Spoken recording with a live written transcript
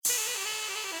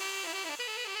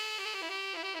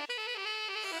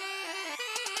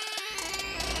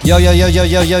Yo, yo, yo, yo,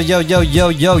 yo, yo, yo, yo, yo,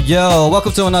 yo, yo.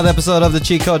 Welcome to another episode of the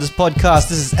Cheat Coders podcast.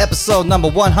 This is episode number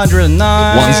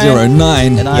 109.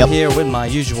 109. And I'm here with my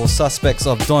usual suspects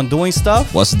of Don Doing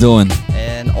Stuff. What's doing?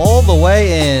 And all the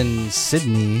way in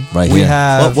Sydney, Right we here.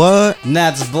 have What?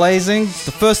 Nads Blazing.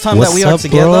 The first time What's that we are up,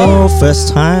 together bro?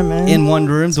 First time, man. in one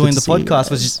room doing good the to see you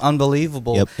podcast, which guys. is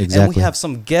unbelievable. Yep, And exactly. we have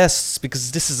some guests because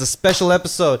this is a special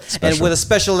episode. And with a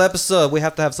special episode, we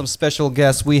have to have some special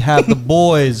guests. We have the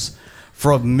boys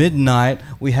from Midnight.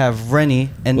 We have Renny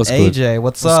and What's AJ. good?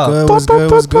 What's up? What's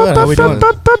good? How we doing?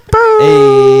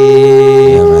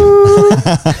 Hey.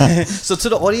 So to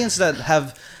the audience that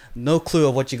have no clue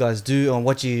of what you guys do and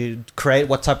what you create,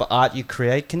 what type of art you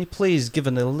create, can you please give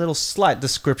a little slight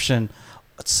description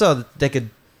so that they could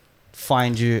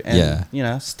find you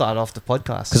and start off the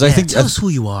podcast? Because I think tell us who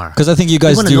you are. Because I think you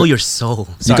guys want to know your soul.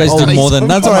 You guys do more than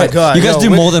that's Oh all my right. God, you guys yo,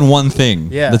 do more than one thing.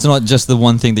 Yeah. That's not just the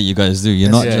one thing that you guys do.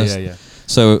 You're not just.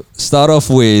 So start off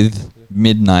with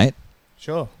Midnight.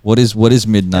 Sure. What is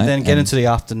Midnight? And then get into the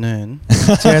afternoon.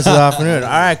 Cheers to the afternoon. All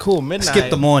right, cool. Midnight. Skip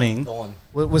the morning.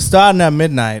 We're starting at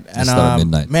midnight. And start at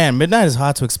midnight. Man, midnight is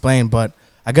hard to explain, but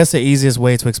I guess the easiest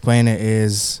way to explain it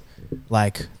is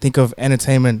like think of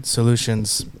entertainment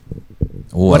solutions.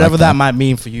 Ooh, Whatever I like that might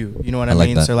mean for you. You know what I like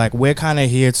mean? that. So like we're kind of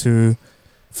here to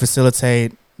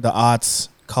facilitate the arts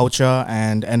culture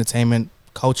and entertainment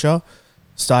culture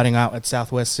starting out at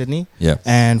Southwest Sydney. Yeah.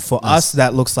 And for us,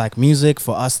 that looks like music.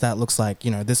 For us, that looks like,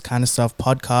 this kind of stuff,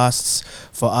 podcasts.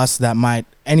 For us, that might,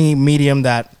 any medium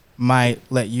that might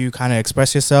let you kind of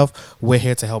express yourself, we're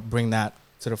here to help bring that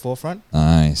to the forefront.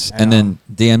 Nice. And then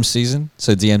DM season.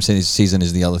 So DM season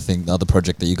is the other thing, the other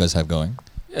project that you guys have going.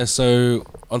 Yeah, so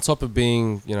on top of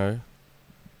being,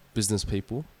 business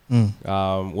people,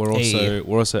 we're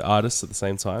also artists at the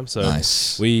same time. So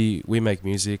Nice. we make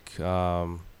music.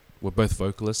 We're both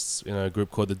vocalists in a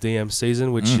group called the DM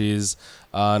Season, which is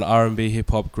an R&B hip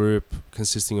hop group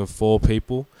consisting of 4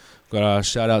 people. Got a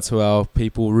shout out to our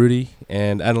people Rudy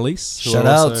and Annalise. Shout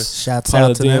outs. Shouts Part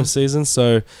out of to the DM them. Season.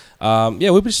 So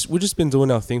we've just been doing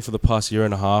our thing for the past year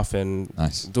and a half and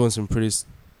Nice. doing some pretty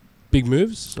big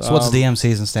moves. So what's DM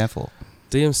season stand for?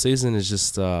 DM Season is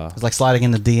just It's like sliding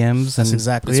in the DMs. That's And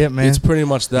exactly it, man. It's pretty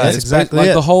much that. That's It's exactly like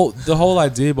it. the whole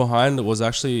idea behind it was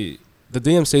actually the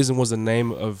DM Season was the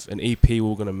name of an EP we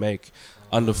were gonna make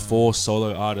under 4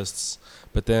 solo artists.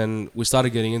 But then we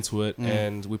started getting into it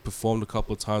and we performed a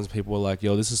couple of times. People were like,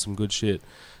 "Yo, this is some good shit,"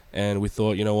 and we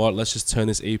thought, you know what? Let's just turn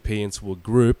this EP into a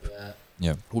group.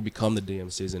 Yeah. We'll become the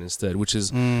DM Season instead, which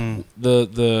is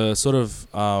the sort of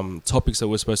topics that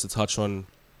we're supposed to touch on.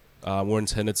 Were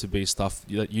intended to be stuff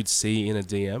that you'd see in a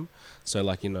DM. So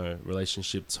like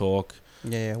relationship talk.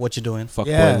 Yeah, what you doing?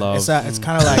 Fuckboy love. It's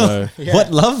kind of like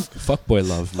What love? Fuckboy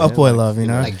love. Man. fuckboy love,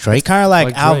 Like Drake? It's kind of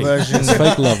like our Drake. version. It's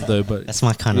fake love though, but That's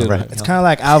my kind of Yeah. rap. It's kind of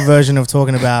like our version of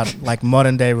talking about like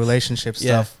modern day relationship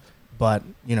Yeah. stuff, but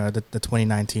the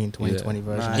 2019, 2020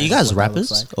 version. Right. Are you That's guys what that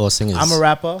rappers looks like. or singers? I'm a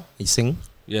rapper. You sing?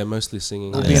 yeah, mostly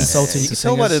singing. Would Yeah. be insulting You to can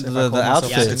tell by singers the- if I the call myself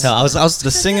outfits. Yeah, I a could singer. tell. I was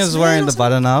The singer's wearing the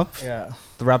button up. Yeah.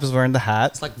 The rapper's wearing the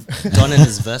hat. It's like Don in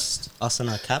his vest, us in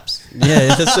our caps.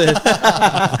 Yeah, that's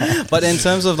it. But in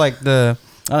terms of like I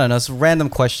don't know, it's a random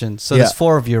question. So there's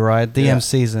 4 of you, right? DM Yeah.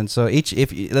 season. So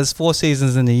there's 4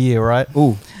 seasons in a year, right?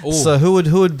 Ooh. So who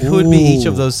would be each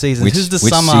of those seasons? Who's the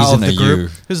Which summer season of the are group? you?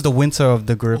 Who's the winter of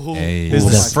the group? Hey. Who's the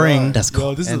Oh my spring? God. That's cool.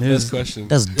 Yo, this is And the who's- best question.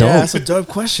 That's dope. Yeah, that's a dope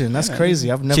question. That's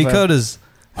crazy. I've never. Cheat coders.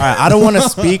 All right, I don't want to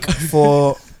speak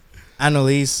for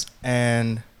Annalise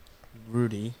and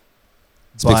Rudy.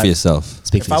 Speak but for yourself.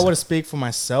 Speak If for I were to yourself. speak for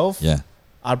myself, Yeah.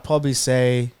 I'd probably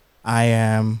say I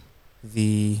am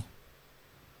the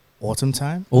autumn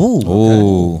time. Ooh.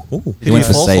 Oh. Ooh. He went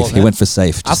for fall safe. for, He man? went for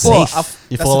safe. Just You You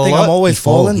that's fall the a thing. lot? I'm always You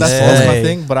fall. falling. That's Yeah. always my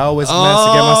thing. But I always manage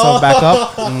to get myself back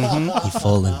up. You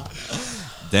fallen.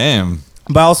 damn.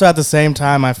 But also at the same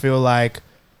time, I feel like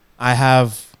I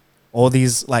have all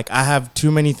these, like I have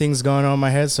too many things going on in my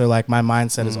head. So like my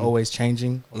mindset is always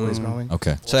changing, always growing.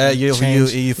 Okay. So you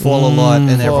Change. fall a lot, and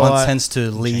everyone Fall. tends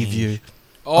to leave you.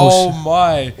 Oh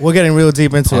my! We're getting real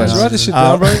deep into it. Did you write this shit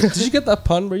down, bro? Did you get that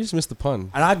pun, bro? You just missed the pun.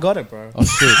 And I got it, bro. Oh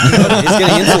shit! He's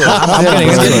getting into it. I'm getting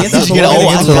into it. That's what Get we're all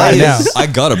getting into right now. I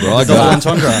got it, bro. I Double got it.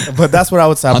 entendre. But that's what I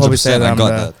would say. I'd probably 100%, say that I I'm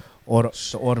got the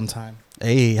that. autumn time.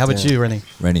 Hey, how about you, Renny?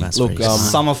 Renny. That's Look, pretty um, good.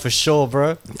 Summer for sure,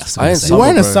 bro. That's I ain't what You're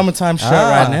wearing a bro. summertime shirt Ah.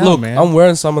 right now, Look, man. I'm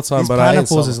wearing summertime, These but I ain't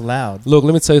pineapples summer. is loud. Look,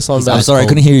 let me tell you something. I'm about sorry, I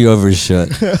couldn't hear you over his shirt.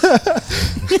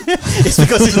 It's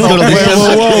because he's not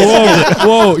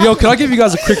Whoa! Yo, can I give you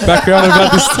guys a quick background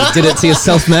about this? You did it to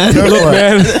yourself, man. Look,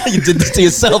 man, You did this to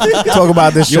yourself. Talk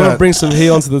about this you want to shirt. bring some heat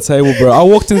onto the table, bro? I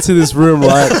walked into this room,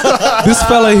 right? This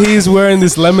fella, he's wearing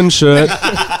this lemon shirt.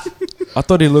 I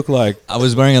thought he looked like. I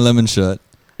was wearing a lemon shirt.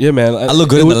 Yeah, man. I look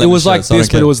good in the It lemon was like shirt, so I this,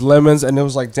 don't but care. it was lemons, and it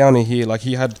was like down in here. Like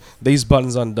he had these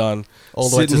buttons undone, All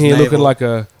the way to sitting his here looking navel. like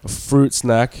a fruit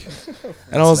snack.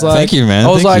 And I was like, Thank you, man. I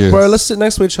was Thank like, you. bro, let's sit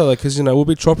next to each other because we'll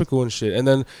be tropical and shit. And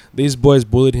then these boys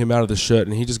bullied him out of the shirt,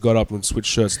 and he just got up and switched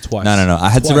shirts twice. No. I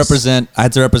had to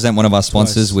Twice. represent one of our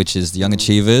sponsors, Twice. which is the Young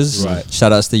Achievers. Right.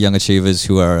 Shout outs to Young Achievers,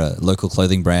 who are a local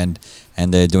clothing brand,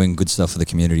 and they're doing good stuff for the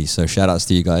community. So shout outs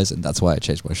to you guys, and that's why I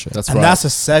changed my shirt. That's And right. that's a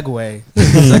segue.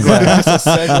 That's a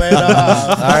segue.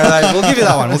 All right, we'll give you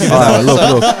that one. We'll give you that one.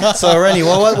 look. So, Renny,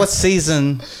 what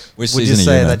season Which would you season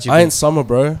say are you, that you? I ain't summer,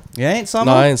 bro. You ain't summer.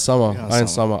 No, I ain't summer. You're not I ain't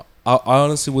summer. I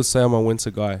honestly would say I'm a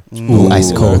winter guy. Ooh,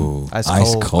 ice cold. Ice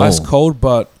cold. Ice cold,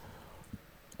 but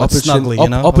But snuggly, you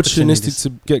know? opportunistic to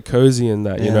get cozy in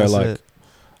that. Yeah, that's like it.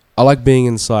 I like being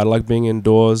inside. I like being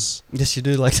indoors. Yes, you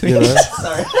do like to. You know?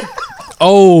 Sorry.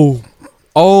 Oh,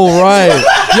 right.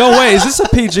 Yo, wait, is this a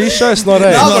PG show? It's not,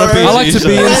 eh? not a I like PG to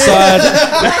be show. inside.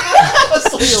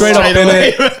 Straight up in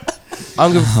it. I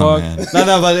don't give a Oh, fuck. man.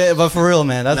 No, but for real,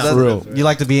 man. That's For real. You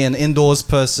like to be an indoors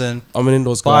person I'm an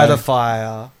indoors by guy. the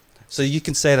fire. So you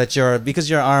can say that because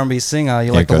you're an R&B singer, you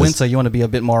Yeah, like the guys. winter, you want to be a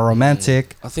bit more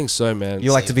romantic. I think so, man.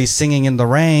 You like to be singing in the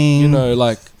rain. You know,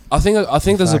 like, I think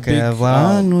there's I a could big... have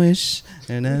one wish.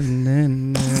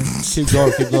 Keep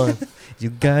keep going. You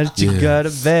got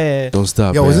it bad. Don't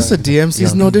stop, Yo, man. is this a DM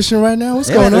season audition right now? What's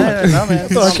going on? No, man.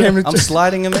 thought I came to I'm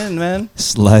sliding him in, man.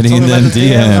 Sliding in Talking them about the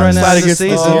DMs right DMs. now. Sliding It's the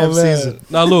against the season. DM season.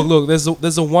 Now look.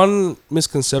 There's a one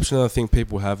misconception that I think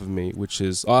people have of me, which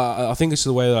is I think it's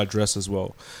the way that I dress as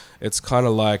well. It's kind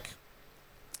of like,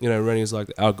 Renny's like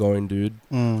the outgoing dude.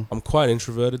 I'm quite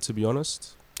introverted, to be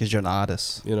honest. Because you're an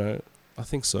artist. I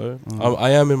think so.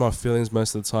 I am in my feelings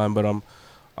most of the time, but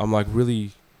I'm like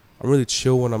really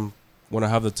chill when I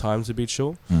have the time to be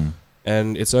chill.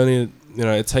 And it's only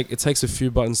it takes a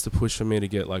few buttons to push for me to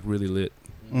get like really lit.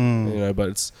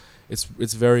 But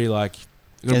it's very like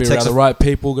you're gonna be around the right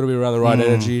people, gonna be around the right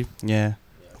energy. Yeah.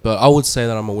 But I would say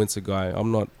that I'm a winter guy.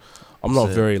 I'm not So-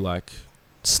 very like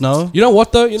Snow? You know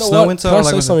what though? You know Snow, what? winter, Can I or like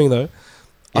say winter? something though?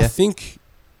 I Yeah. think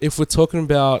if we're talking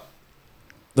about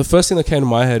the first thing that came to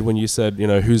my head when you said,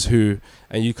 who's who,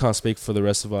 and you can't speak for the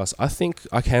rest of us, I think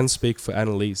I can speak for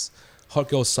Annalise. Hot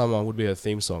Girl Summer would be her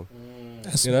theme song.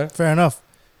 Fair enough.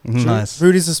 Nice.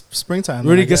 Rudy's a springtime.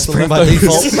 Rudy I gets guess. the By leftovers.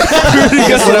 default. Rudy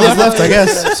gets the Whatever's leftovers. left, I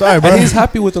guess. Sorry, bro. And he's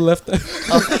happy with the leftovers.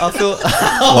 I feel.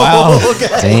 Wow.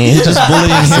 Damn. Just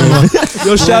bullying him.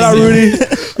 Yo, shout out Rudy.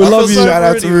 We love you. Shout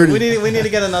out to Rudy. We need to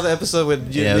get another episode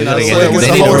with you. Yeah, we you know, gotta so get- we can they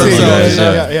the need to whole roast you episode,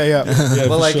 guys, yeah. Yeah. Yeah, But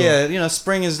for like, sure.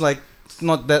 spring is like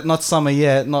not summer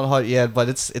yet, not hot yet, but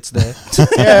it's there.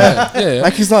 Yeah.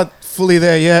 Like he's not fully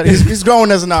there yet. He's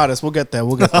growing as an artist. We'll get there.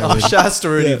 Shouts to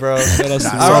Rudy, bro. Shout out to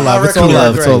Nah, you. it's all love. It's all reckon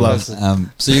love. you're It's all great. love.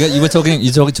 So you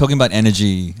were talking about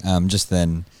energy just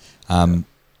then,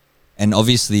 and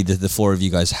obviously the four of you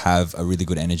guys have a really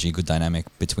good energy, good dynamic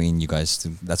between you guys.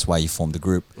 That's why you formed the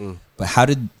group. But how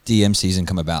did DM season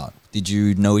come about? Did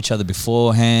you know each other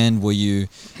beforehand? Were you?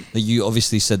 You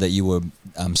obviously said that you were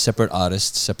separate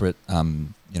artists, separate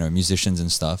musicians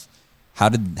and stuff. How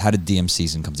did DM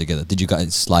season come together? Did you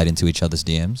guys slide into each other's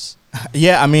DMs?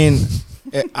 Yeah, I mean,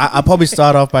 I'll probably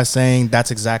start off by saying that's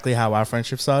exactly how our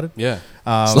friendship started. Yeah.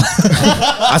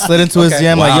 I slid into his Okay.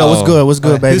 DM like, "Yo, what's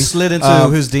good, baby?" Who slid into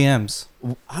whose DMs?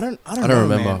 I don't don't know,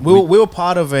 remember. man. We were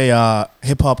part of a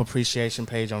hip hop appreciation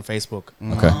page on Facebook,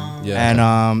 Okay. Yeah.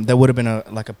 and there would have been a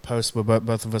post where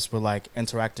both of us were like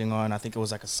interacting on. I think it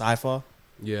was like a cipher.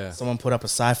 yeah. Someone put up a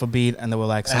cipher beat, and they were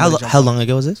like, How long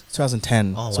ago was this?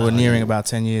 2010. Oh, So wow. we're nearing about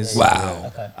 10 years.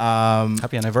 Wow.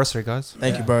 Happy anniversary, guys.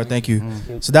 Thank you, bro. Thank you.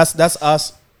 So that's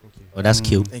us. Oh, that's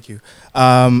cute. Thank you.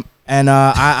 And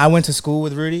I went to school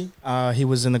with Rudy. He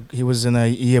was in a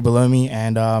year below me,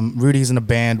 and Rudy's in a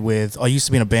band used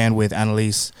to be in a band with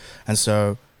Annalise, and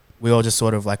so we all just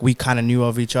sort of like we kind of knew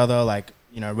of each other. Like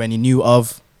Renny knew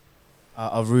of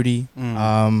Rudy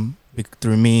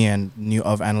through me, and knew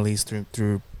of Annalise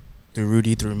through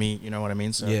Rudy through me. You know what I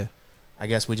mean? So Yeah. I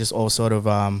guess we just all sort of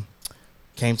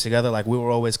came together. Like we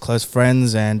were always close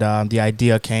friends, and the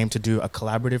idea came to do a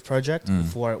collaborative project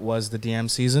before it was the DM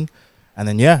season. And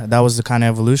then, that was the kind of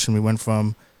evolution. We went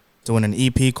from doing an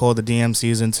EP called the DM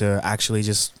season to actually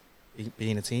just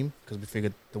being a team because we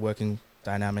figured the working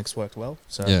dynamics worked well.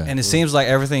 So Yeah. And it seems like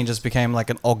everything just became like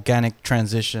an organic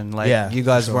transition. Like you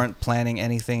guys weren't planning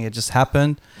anything; it just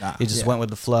happened. Nah, You just went with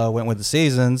the flow, went with the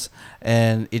seasons,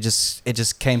 and it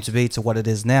just came to be to what it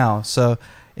is now. So,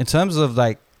 in terms of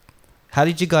like, how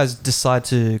did you guys decide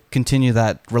to continue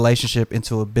that relationship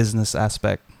into a business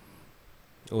aspect?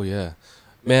 Oh yeah,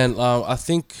 man. I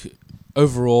think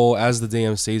overall, as the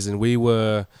DM season, we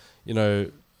were, you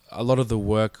know, a lot of the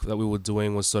work that we were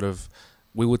doing was sort of,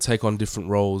 we would take on different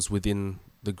roles within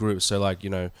the group. So like, you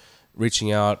know,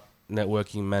 reaching out,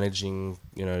 networking, managing,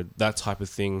 you know, that type of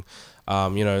thing.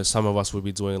 You know, some of us would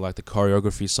be doing like the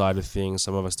choreography side of things,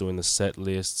 some of us doing the set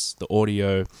lists, the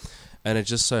audio. And it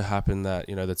just so happened that,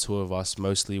 you know, the two of us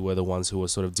mostly were the ones who were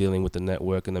sort of dealing with the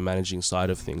network and the managing side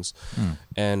of things.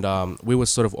 And we were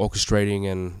sort of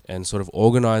orchestrating and sort of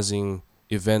organizing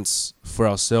events for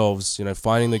ourselves, you know,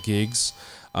 finding the gigs,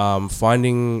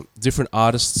 finding different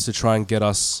artists to try and get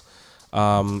us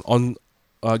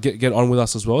get on with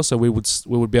us as well. So we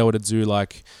would be able to do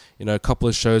like, you know, a couple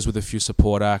of shows with a few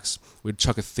support acts. We'd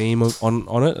chuck a theme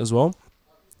on it as well.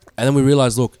 And then we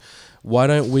realized, look, why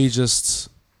don't we just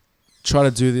try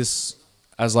to do this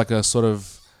as like a sort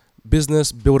of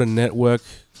business, build a network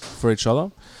for each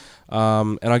other.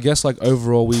 And I guess like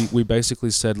overall, we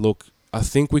basically said, look, I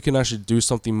think we can actually do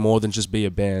something more than just be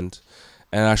a band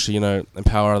and actually, you know,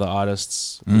 empower other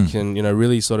artists. We can, you know,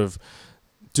 really sort of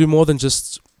do more than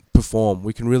just perform.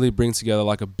 We can really bring together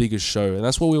like a bigger show. And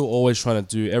that's what we were always trying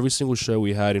to do. Every single show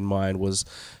we had in mind was,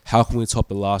 how can we top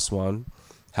the last one?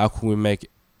 How can we make,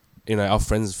 you know, our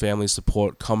friends and family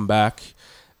support come back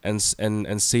and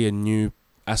see a new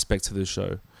aspect to the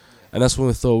show? And that's when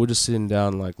we thought, we're just sitting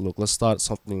down like, look, let's start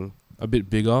something a bit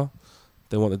bigger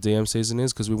than what the DM season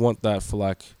is, because we want that for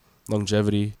like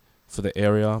longevity for the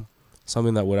area,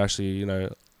 something that would actually, you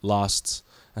know, last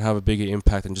and have a bigger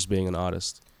impact than just being an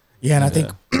artist. Yeah, and I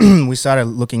think we started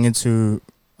looking into,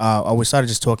 or we started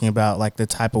just talking about like the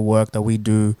type of work that we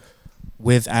do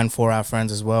with and for our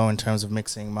friends as well, in terms of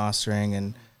mixing, mastering,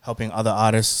 and helping other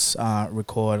artists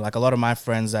record. Like a lot of my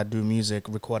friends that do music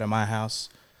record at my house.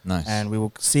 Nice. And we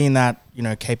were seeing that, you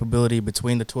know, capability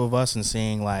between the two of us and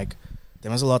seeing like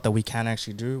there was a lot that we can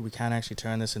actually do. We can actually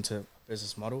turn this into a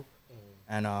business model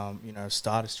and, you know,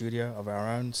 start a studio of our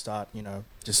own, start, you know,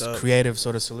 just creative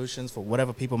sort of solutions for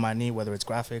whatever people might need, whether it's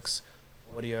graphics,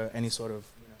 audio, any sort of,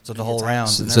 you know, So the whole round.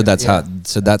 So that's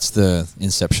that's the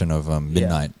inception of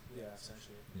Midnight. Yeah,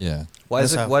 essentially. Yeah. Why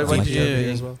is That's it? how Why I did like it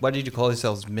as well. you? Why did you call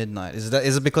yourselves Midnight? Is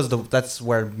it because that's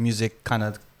where music kind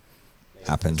of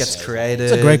Happens. gets created?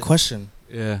 It's a great question.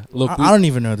 Yeah. Look, I don't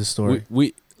even know the story.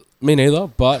 Me neither,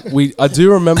 but I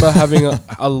do remember having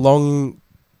a long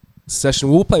session.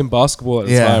 We were playing basketball at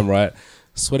the time, right?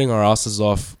 Sweating our asses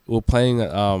off. We were playing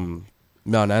at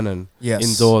Mount Annan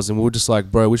indoors, and we were just like,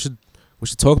 bro, we should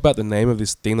talk about the name of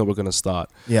this thing that we're gonna start.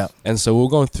 Yeah. And so we were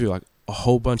going through like a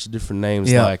whole bunch of different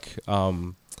names, like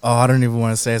Oh, I don't even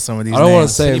want to say some of these I don't want to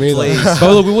names. say them Can you either. please?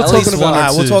 But look, we were At talking least about one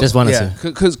or we'll two. talk Just one or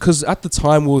two. because at the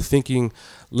time we were thinking,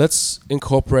 let's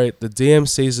incorporate the DM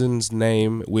season's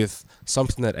name with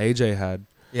something that AJ had,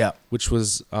 Yeah. which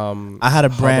was I had a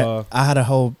brand. Harbor- I had a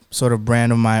whole sort of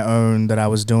brand of my own that I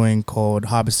was doing called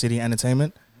Harbor City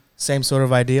Entertainment. Same sort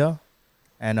of idea,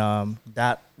 and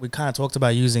that we kind of talked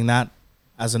about using that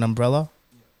as an umbrella.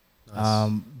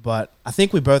 But I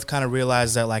think we both kind of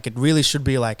realized that like it really should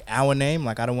be like our name.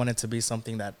 Like I don't want it to be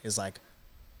something that is like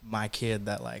my kid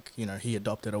that like, you know, he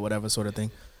adopted or whatever sort of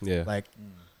thing. yeah, Like,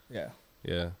 yeah.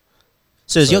 yeah.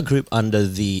 So is your group under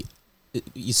the?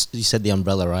 You said the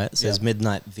umbrella, right? So Yeah. is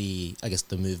Midnight the, I guess,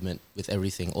 the movement with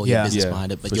everything, all Yeah. your business Yeah,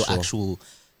 behind it, but for your sure. actual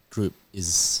group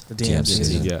is The DM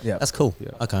season. Yeah. Yeah. That's cool. Yeah.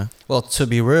 Okay. Well, to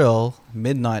be real,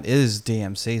 Midnight is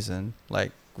DM season.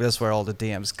 Like that's where all the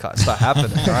DMs start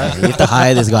happening, right? You have to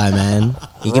hire this guy, man.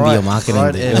 He can be your marketing.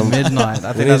 right dude. in Midnight.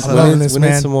 I We think need, that's we what need- Wellness, we need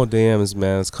man. some more DMs,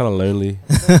 man. It's kind of lonely.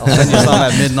 I'll send you some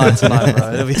at midnight tonight,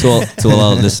 bro. It'll be To all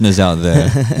our listeners out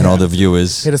there and all the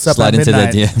viewers, Hit us up slide at into their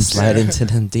midnight. DMs. Slide into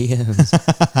them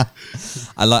DMs.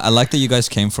 I like that you guys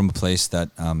came from a place that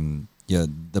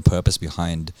the purpose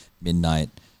behind Midnight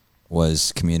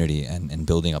was community and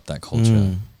building up that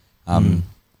culture.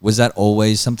 Was that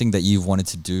always something that you've wanted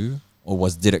to do, or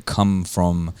did it come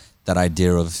from that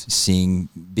idea of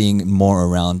being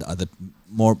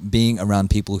around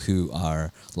people who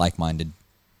are like-minded,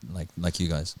 like you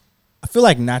guys? I feel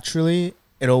like naturally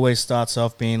it always starts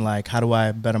off being like, how do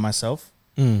I better myself?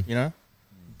 You know?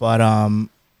 But and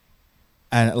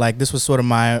like this was sort of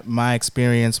my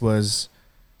experience was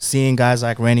seeing guys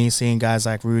like Renny, seeing guys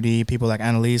like Rudy, people like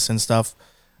Annalise and stuff.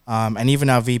 And even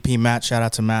our VP Matt, shout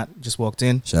out to Matt, just walked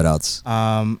in. Shout outs.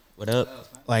 What up?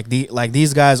 Like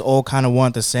these guys all kind of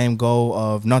want the same goal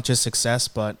of not just success,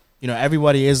 but you know,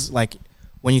 everybody is like,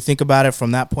 when you think about it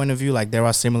from that point of view, like there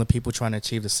are similar people trying to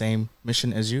achieve the same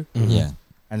mission as you. Yeah.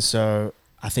 And so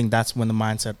I think that's when the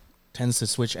mindset tends to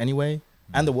switch anyway.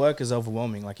 And the work is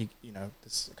overwhelming. Like, you know,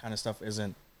 this kind of stuff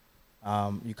isn't,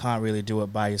 you can't really do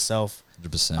it by yourself.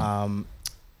 100%.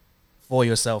 for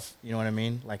yourself. You know what I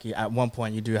mean? Like at one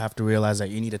point you do have to realize that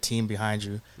you need a team behind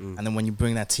you, and then when you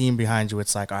bring that team behind you,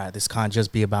 it's like, all right, this can't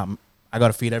just be about I got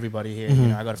to feed everybody here. You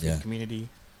know, I got to feed the community,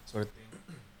 sort of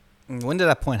thing. When did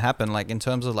that point happen? Like in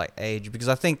terms of like age, because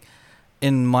I think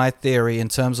in my theory, in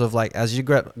terms of like as you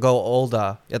go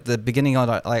older, at the beginning of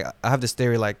like I have this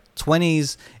theory like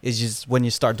 20s is just when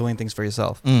you start doing things for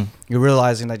yourself. You're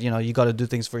realizing that you got to do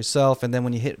things for yourself, and then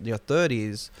when you hit your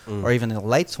 30s or even in the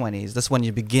late 20s, that's when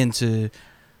you begin to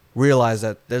realize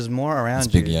that there's more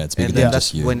around you. It's bigger and than then just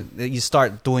that's you. when you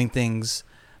start doing things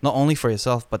not only for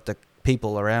yourself but the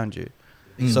people around you.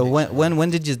 So when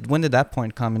did that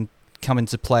point come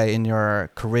into play in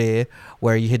your career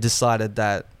where you had decided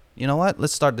that, you know what,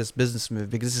 let's start this business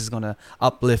move because this is going to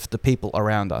uplift the people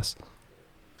around us?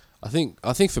 I think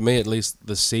for me at least,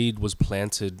 the seed was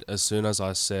planted as soon as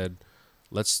I said,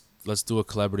 let's do a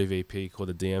collaborative EP called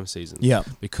the DM Season. Yeah.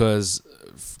 Because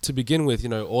to begin with,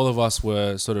 all of us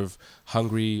were sort of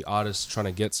hungry artists trying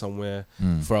to get somewhere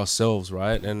for ourselves,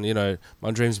 right? And my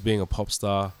dreams being a pop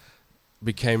star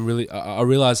became really. I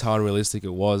realized how unrealistic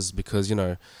it was because you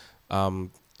got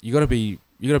to be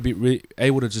really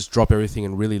able to just drop everything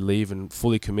and really leave and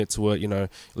fully commit to it,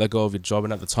 let go of your job.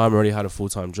 And at the time I already had a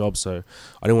full-time job, so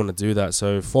I didn't want to do that.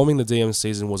 So forming the DM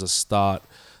Season was a start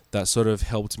that sort of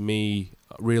helped me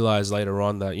realize later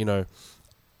on that,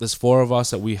 there's 4 of us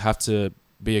that we have to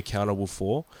be accountable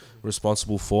for,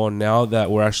 responsible for. Now that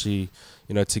we're actually,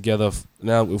 together,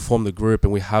 now we've formed the group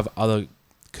and we have other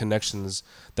connections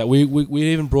that we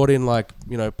even brought in, like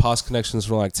past connections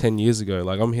from like 10 years ago.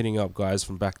 Like I'm hitting up guys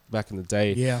from back in the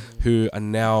day who are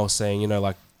now saying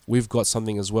like we've got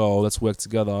something as well, let's work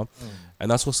together. And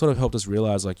that's what sort of helped us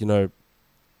realize like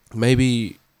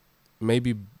maybe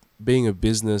being a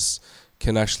business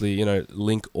can actually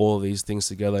link all of these things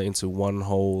together into one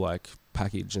whole like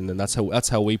package, and then that's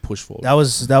how we push forward.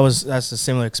 That's a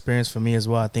similar experience for me as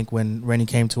well. I think when Renny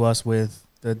came to us with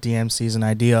the DM Season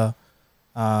idea,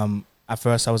 at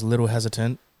first I was a little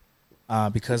hesitant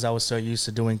because I was so used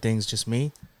to doing things just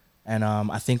me. And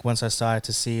I think once I started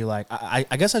to see, like,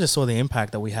 I guess I just saw the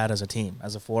impact that we had as a team,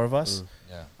 as the 4 of us.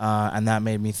 And that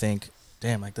made me think,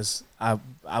 damn, like this, I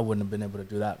wouldn't have been able to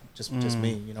do that just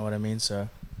me. You know what I mean? So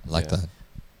I like that.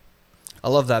 I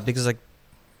love that because like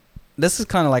this is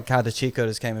kind of like how the cheat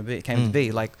coders came to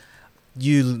be. Like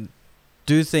you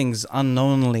do things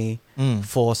unknowingly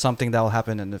for something that will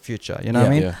happen in the future. You know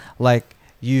what I mean? Like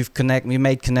you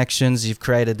made connections, you've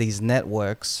created these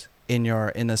networks in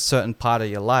a certain part of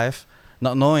your life,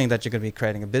 not knowing that you're going to be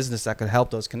creating a business that could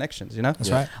help those connections. That's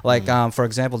right. Like for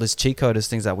example, this cheat coders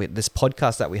things this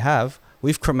podcast that we have.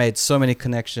 We've made so many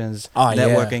connections,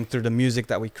 networking through the music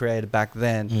that we created back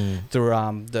then, through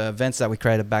the events that we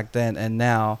created back then, and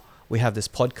now we have this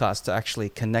podcast to actually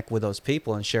connect with those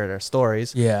people and share their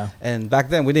stories. Yeah. And back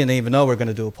then we didn't even know we were going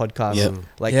to do a podcast.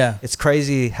 It's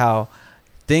crazy how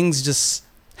things just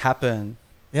happen.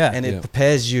 Yeah. And it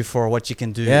prepares you for what you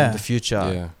can do in the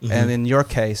future. Yeah. And in your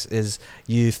case is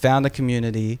you found a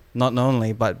community, not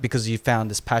only, but because you found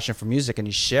this passion for music and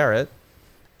you share it.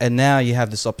 And now you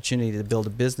have this opportunity to build a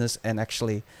business and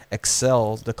actually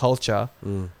excel the culture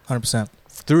 100%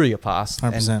 through your past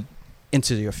 100% and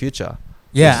into your future.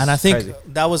 Yeah, and I think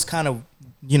that was kind of,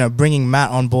 bringing Matt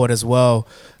on board as well.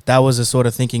 That was the sort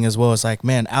of thinking as well. It's like,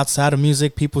 man, outside of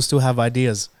music, people still have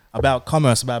ideas about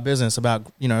commerce, about business,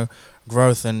 about,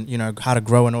 growth and, how to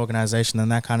grow an organization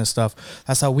and that kind of stuff.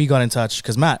 That's how we got in touch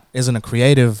because Matt isn't a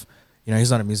creative, he's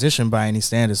not a musician by any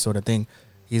standards sort of thing.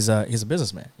 He's a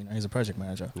businessman, he's a project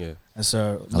manager. Yeah. And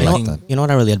so you know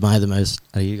what I really admire the most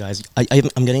out of you guys?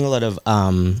 I'm getting a lot of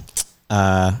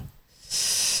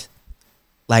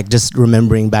like just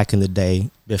remembering back in the day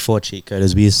before cheat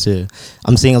coders,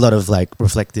 I'm seeing a lot of like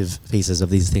reflective pieces of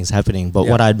these things happening. But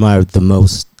what I admire the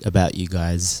most about you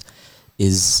guys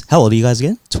is, how old are you guys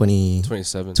again?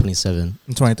 27. 27.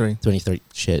 I'm 23. 23.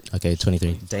 Shit. Okay,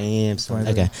 23. Damn.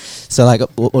 23. Okay. So like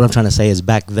what I'm trying to say is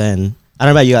back then, I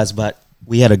don't know about you guys, but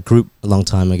we had a group a long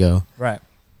time ago. Right.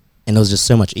 And there was just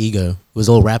so much ego. It was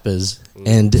all rappers.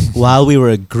 And while we were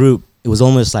a group, it was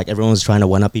almost like everyone was trying to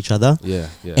one-up each other. Yeah.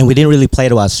 And we didn't really play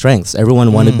to our strengths.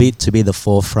 Everyone wanted to be the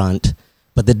forefront.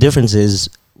 But the difference is,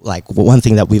 like, one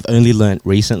thing that we've only learned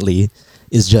recently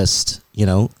is just,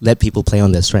 let people play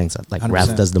on their strengths. Like, 100%.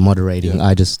 Raph does the moderating.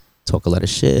 I just talk a lot of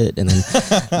shit. And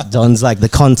then Don's like the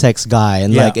context guy.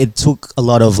 And like, it took a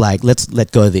lot of like, let's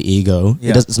let go of the ego.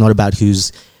 It's not about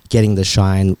who's getting the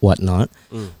shine, whatnot.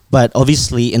 But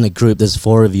obviously in the group, there's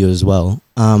 4 of you as well.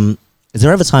 Is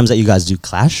there ever times that you guys do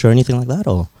clash or anything like that,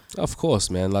 or? Of course,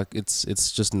 man. Like it's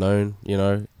just known,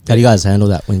 How do you guys handle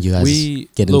that when you guys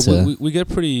get into? We get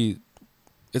pretty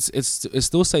it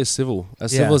still stays civil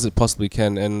as it possibly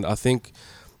can, and I think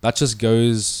that just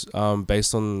goes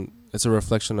based on, it's a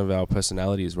reflection of our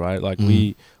personalities, right? Like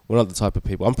we're not the type of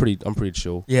people. I'm pretty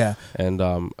chill. Yeah. And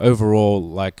overall,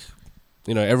 like,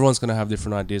 you know, everyone's gonna have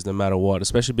different ideas no matter what.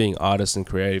 Especially being artists and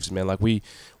creatives, man. Like we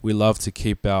love to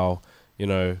keep our, you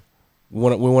know, we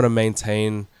want to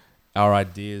maintain our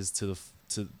ideas to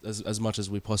as much as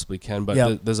we possibly can.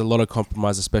 But there's a lot of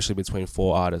compromise, especially between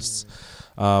 4 artists.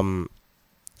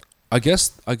 I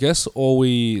guess all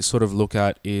we sort of look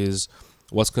at is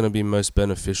what's going to be most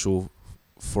beneficial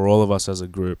for all of us as a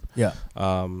group. Yeah.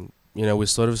 You know,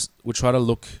 we try to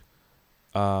look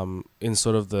in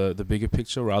sort of the bigger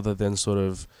picture rather than sort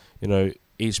of, you know,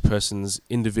 each person's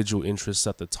individual interests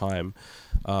at the time.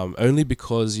 Only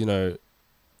because, you know,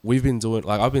 we've been doing,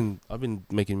 like, I've been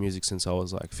making music since I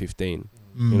was like 15,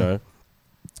 you know,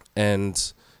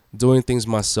 and doing things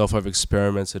myself. I've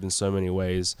experimented in so many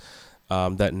ways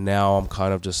that now I'm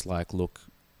kind of just like, look,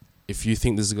 if you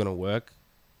think this is going to work,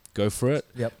 go for it.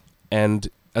 Yep. And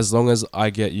as long as I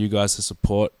get you guys to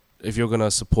support, if you're going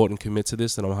to support and commit to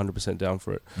this, then I'm 100% down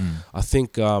for it. I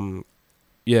think,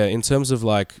 in terms of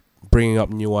like bringing up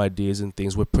new ideas and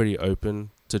things, we're pretty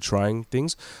open to trying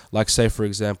things. Like, say, for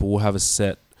example, we'll have a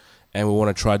set and we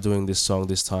want to try doing this song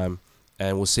this time,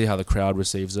 and we'll see how the crowd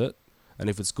receives it. And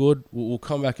if it's good, we'll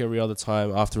come back every other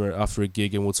time after a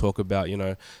gig, and we'll talk about, you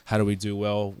know, how do we do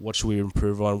well? What should we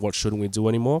improve on? What shouldn't we do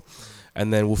anymore?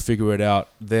 And then we'll figure it out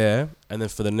there. And then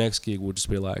for the next gig, we'll just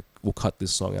be like, we'll cut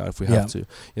this song out if we have to.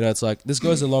 You know, it's like, this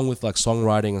goes along with like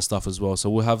songwriting and stuff as well. So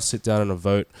we'll have a sit down and a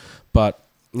vote. But,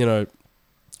 you know,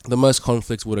 the most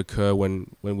conflict would occur when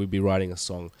we'd be writing a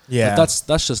song. Yeah. But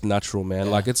that's just natural, man.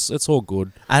 Yeah. Like, it's all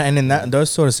good. And in those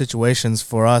sort of situations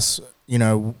for us, you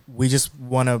know, we just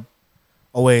want to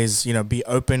always, you know, be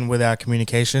open with our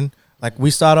communication. Like,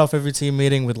 we start off every team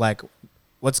meeting with like,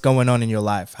 what's going on in your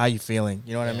life? How you feeling?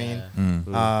 You know what I mean?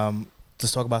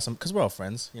 Just talk about because we're all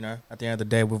friends, you know. At the end of the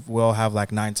day, we all have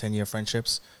like 9-10 year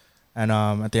friendships. And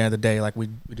at the end of the day, like, we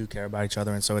do care about each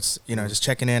other. And so it's, you know, just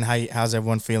checking in, how's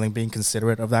everyone feeling, being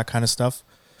considerate of that kind of stuff.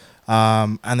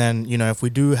 And then, you know, if we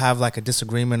do have like a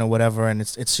disagreement or whatever, and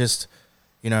it's just,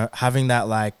 you know, having that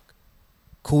like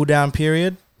cool down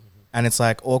period, and it's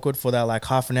like awkward for that like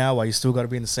half an hour while you still got to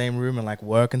be in the same room and like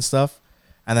work and stuff.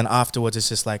 And then afterwards, it's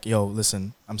just like, yo,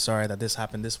 listen, I'm sorry that this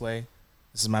happened this way.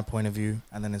 This is my point of view.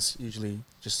 And then it's usually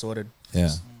just sorted. Yeah.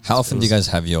 How often do you guys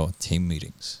have your team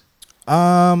meetings?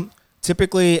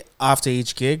 Typically after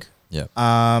each gig. Yeah.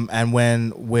 And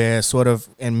when we're sort of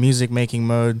in music making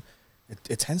mode,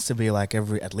 it tends to be like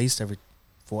at least every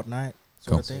fortnight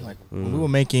sort of thing. Like when we were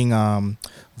making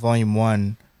Volume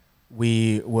 1,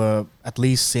 we were at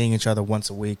least seeing each other once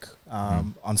a week.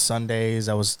 On Sundays,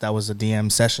 that was the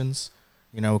DM sessions.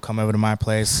 You know, we'll come over to my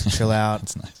place, chill out,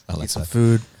 That's nice. I like eat some that.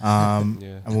 food,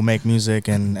 and we'll make music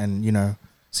and you know,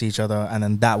 see each other. And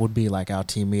then that would be like our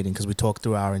team meeting, because we talk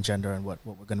through our agenda and what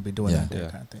we're going to be doing that day,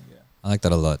 kind of thing. Yeah. I like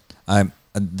that a lot.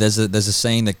 There's a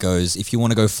saying that goes, if you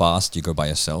want to go fast, you go by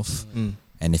yourself,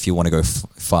 and if you want to go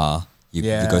far, you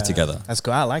go together. That's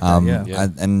good. I like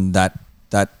that. And that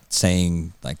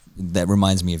saying, like, that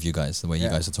reminds me of you guys, the way you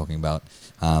guys are talking about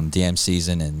DM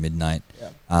Season and Midnight.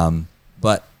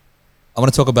 But I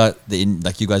want to talk about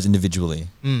you guys individually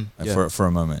for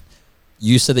a moment.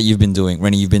 You said that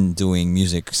Renny, you've been doing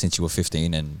music since you were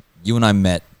 15, and you and I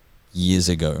met years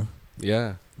ago.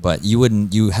 Yeah. But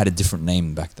you had a different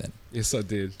name back then. Yes, I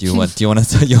did. Do you want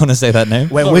to say that name?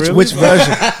 Wait, which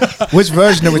version? Which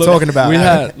version are we talking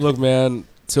about? Look, man,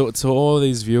 to all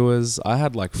these viewers, I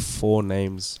had like 4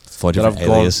 names. 4 different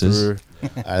aliases.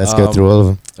 Let's go through all of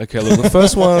them. Okay, look, the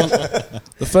first one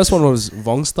was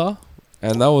Vongstar.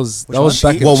 And that was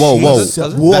back in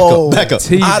Whoa. Back up.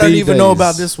 TV I don't even days. know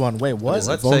about this one. Wait, what?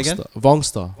 What? Say again?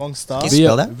 Vongstar. Vongstar? Can you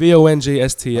spell that?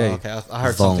 VONGSTA. Oh, okay, I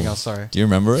heard something else. Sorry. Do you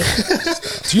remember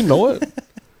it? Do you know it?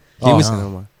 Never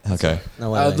mind. Okay.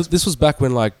 No, this was back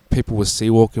when like people were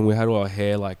sea-walking. We had all our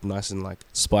hair like nice and like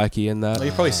spiky and that. Oh,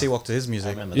 you probably sea-walked to his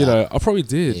music. You know, I probably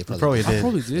did. Yeah, Probably did. I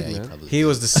probably did, Yeah, man. He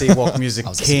was the sea-walk music I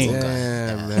was a king. sea-walk guy.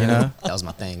 Damn, man. You know? That was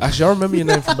my thing. Actually, I remember your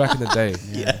name from back in the day.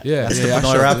 Yeah. That's yeah, the actually, Pinoy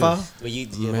I did. rapper. Were you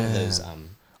one of those?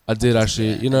 I did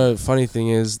actually. You know, funny thing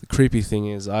is, the creepy thing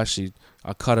is, I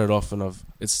cut it off and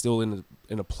it's still in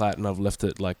a plait, and I've left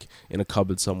it like in a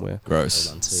cupboard somewhere. Gross.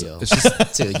 Hold on to your, It's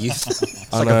just to your youth.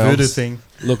 It's like a voodoo thing.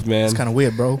 Look, man, It's kind of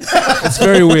weird, bro. it's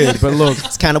very weird. But look,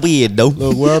 It's kind of weird, though.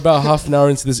 look, we're about half an hour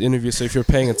into this interview, so if you're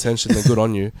paying attention, then good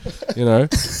on you. You know,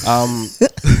 So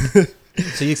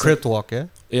you crypt walk, yeah?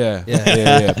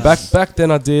 yeah. Back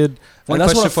then I did. One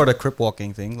that's question what for the crip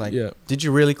walking thing. Like, Yeah. did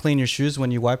you really clean your shoes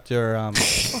when you wiped your?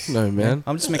 Fuck no, man.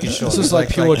 I'm just making sure. This is like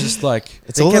pure, just like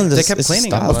It's They all kept- in they this. kept it's a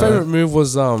cleaning style, them, my bro. favorite move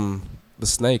was the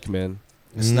snake, man.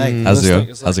 the snake. Mm. How's it go?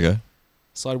 It's How's it go?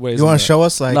 Sideways. You want and to show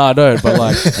us? Like, Nah, I don't. But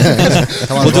like,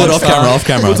 Come on, We'll do it off Rockstar. camera. Off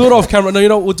camera. we'll do it off camera. No, you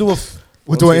know, we'll do a.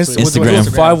 we'll do an we'll do a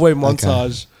Instagram. five-way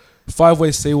montage, five-way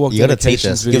seawalk. You gotta teach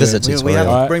dedications us. Give us a video. We have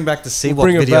tutorial. to bring back the sea We'll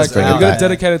bring it videos. back. We're out. gonna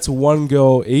dedicate it to one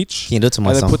girl each, Can you do it to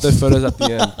my and then song? put their photos at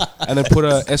the end, and then put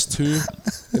a S2.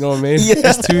 You know what I mean? Yeah.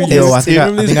 S2. Yo, I think I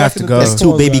Remember these have back to in the go. day? There's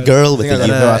two baby girl with I think the I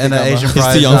you. gotta- and an Asian He's too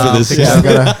prize. young for this. picture.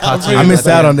 Yeah, I'm I missed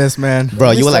out on this, man.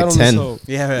 Bro, you were Missed like out on 10. this whole-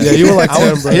 Yeah, Yeah, you were like I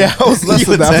 10, was, bro. yeah, I was less You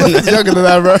than were that. 10. I was younger than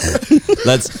that, bro.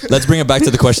 Let's bring it back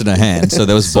to the question at hand. So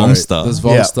there was Sorry, Bongstar. There's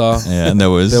Yeah. Vongstar. Yeah, and there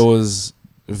was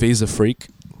Visa Freak.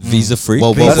 Visa Freak.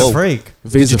 Whoa, whoa, Visa whoa. freak.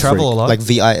 Did Visa you travel Freak. a lot? Like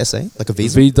VISA? Like a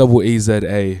visa?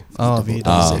 VEEZA. Oh,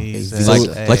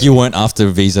 Visa. Like you weren't after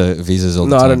visas all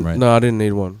No, the I time, didn't. right? No, I didn't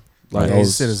need one. Like Yeah, I he's a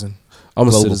was citizen. I'm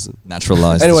a Global. citizen.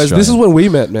 Naturalized. Anyways, this is Australian. when we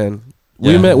met, man.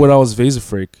 We Yeah. met when I was Visa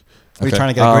Freak. Were you Okay. trying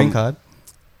to get a green Um, card?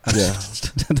 Yeah.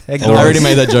 I already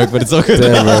made that joke, but it's okay.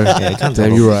 Damn, bro. Yeah, you can't Damn,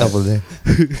 double- you're right. double there.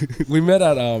 We met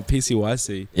at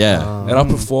PCYC, Yeah, and I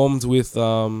performed with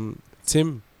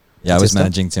Tim. yeah. I was Sister?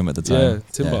 managing Tim at the Yeah, time.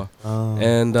 Timber. Oh.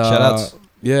 And Shoutouts.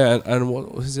 yeah, and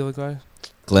what was the other guy?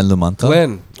 Glenn Lamanta.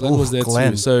 Glenn Ooh, was there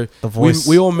Glenn. too. So The voice.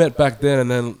 we all met back then, and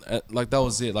then like that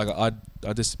was it. Like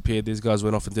I disappeared. These guys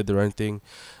went off and did their own thing.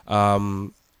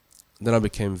 Then I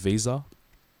became Visa,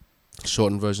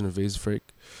 shortened version of Visa Freak.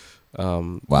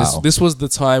 Wow. This was the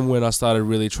time when I started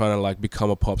really trying to like become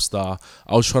a pop star.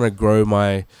 I was trying to grow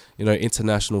my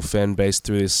international fan base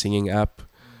through this singing app.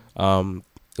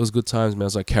 It was good times, man. It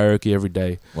was like karaoke every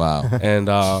day, Wow. and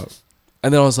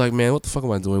then I was like, man, what the fuck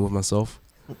am I doing with myself?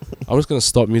 I'm just gonna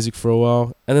stop music for a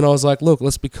while, and then I was like, look,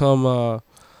 let's become,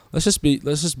 let's just be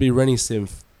Renny Symf.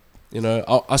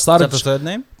 I Is started. that the third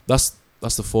name? That's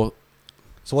the fourth.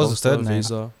 So what's the third Vongstar, name?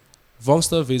 Visa,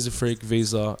 Vongstar, Visa Freak,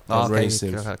 Visa, and Oh, Renny okay.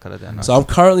 Symf. Cut it down. So I'm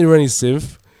currently Renny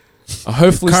Symf. I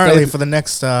hopefully Currently, stay. for the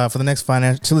next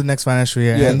financial till the next financial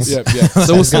year Yeah, ends. yeah, yeah.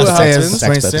 So we'll see what Stay as happens. Tax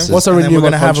 26. purposes. Once I And then renew we're my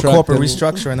gonna have a contract, corporate then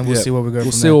restructure, and then we'll yeah. see where we go. We'll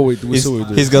from see there. what we do. We'll see what we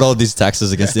do. He's got all these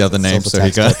taxes against the other names, for so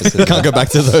he tax purposes. can't go back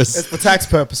to It's those. for tax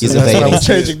purposes. He's That's why evading. I'm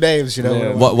changing names. You know.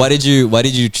 Yeah. Why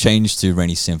did you change to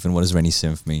Renny Symf, and what does Renny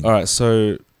Symf mean? All right,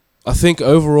 so I think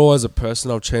overall as a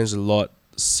person, I've changed a lot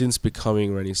since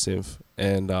becoming Renny Symf,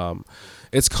 and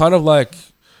it's kind of like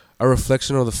a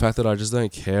reflection of the fact that I just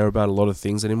don't care about a lot of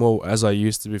things anymore as I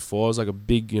used to before. I was like a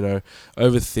big,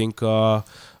 overthinker.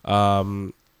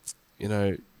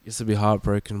 Used to be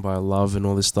heartbroken by love and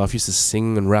all this stuff. Used to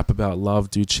sing and rap about love,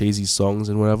 do cheesy songs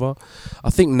and whatever. I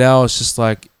think now it's just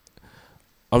like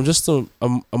I'm just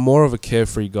I'm more of a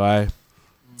carefree guy.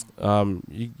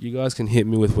 You guys can hit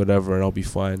me with whatever and I'll be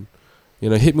fine.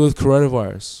 Hit me with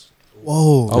coronavirus.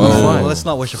 Whoa. I'll be fine. Well, let's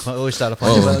not wish that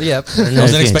upon you. But yeah. I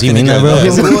wasn't expecting Do you to mean go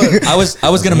that, bro? there. I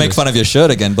was gonna make fun of your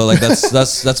shirt again, but like that's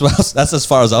as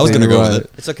far as I was gonna go with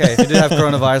it. It's okay. If you do have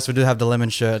coronavirus, we do have the lemon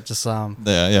shirt. Just Yeah, it's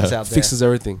yeah. out there. Fixes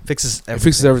everything. Fixes It everything.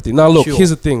 fixes everything. Now look, Sure. here's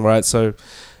the thing, right? So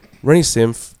Renny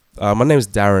Symf, my name is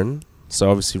Darren, so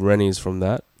obviously Renny is from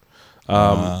that.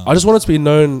 Wow. I just want it to be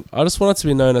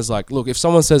known as like, look, if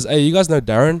someone says, hey, you guys know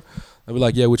Darren? I'll be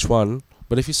like, yeah, which one?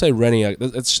 But if you say Renny,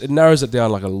 it narrows it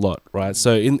down like a lot, right?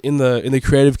 So in the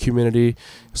creative community,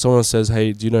 if someone says,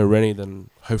 hey, do you know Renny? Then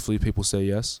hopefully people say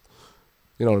yes.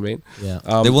 You know what I mean? Yeah.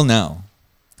 They will now.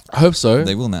 I hope so.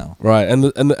 They will now. Right, and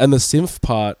the Symf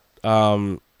part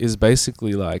is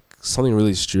basically like something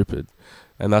really stupid,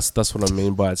 and that's what I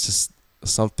mean by it's just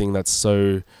something that's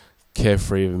so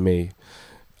carefree of me.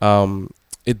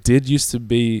 It did used to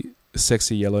be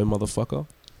sexy yellow motherfucker.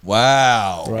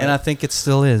 Wow. Right. And I think it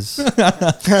still is.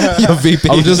 Your VP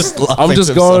I'm is just laughing just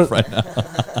to going. himself right now.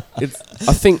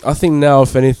 I think now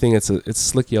if anything it's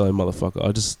slick yellow motherfucker.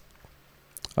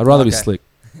 I'd rather be Okay. slick.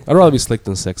 I'd rather be slick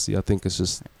than sexy. I think it's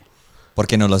just ¿Por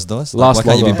qué no las dos? Last Why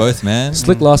can't you be longer. both, man?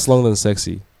 slick lasts longer than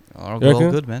sexy. All You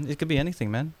reckon? good, man. It could be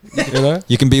anything, man. You know,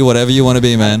 You can be whatever you want to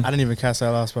be, man. I didn't even catch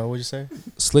that last part. What'd you say?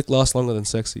 slick lasts longer than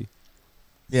sexy.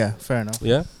 Yeah, fair enough.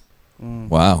 Yeah.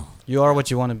 Wow. You are what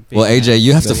you want to be. Well, man. AJ,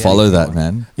 you have to Could be follow anything that, you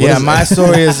want. man. Yeah, my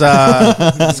story is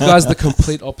This guy's the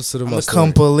complete opposite of I'm my the story.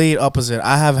 complete opposite.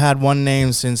 I have had one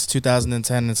name since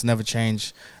 2010 and it's never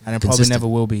changed, and it probably Consistent. never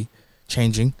will be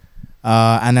changing.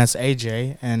 And that's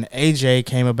AJ. And AJ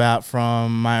came about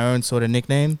from my own sort of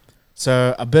nickname.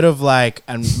 So a bit of like,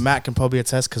 and Matt can probably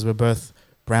attest because we're both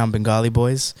brown Bengali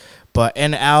boys. But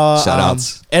in our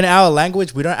Shoutouts. in our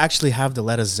language, we don't actually have the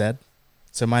letter Z.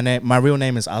 So my real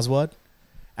name is Aswad.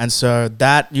 And so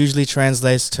that usually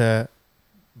translates to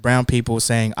brown people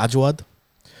saying Ajwad.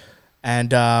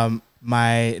 And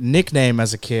my nickname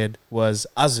as a kid was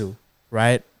Azu,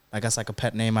 right? Like that's like a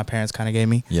pet name my parents kind of gave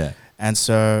me. Yeah. And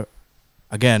so,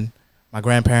 again, my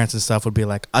grandparents and stuff would be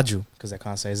like Aju because they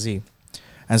can't say Z.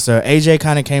 And so AJ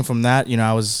kind of came from that. You know,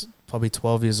 I was probably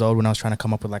 12 years old when I was trying to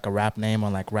come up with like a rap name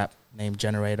on like rap name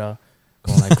generator.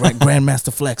 Going like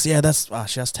Grandmaster Flex. Yeah,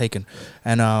 that's taken.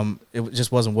 And it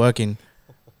just wasn't working.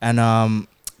 And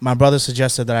my brother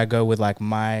suggested that I go with like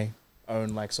my own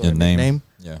like sort of name.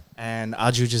 Yeah. And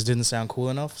Aju just didn't sound cool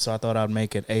enough, so I thought I'd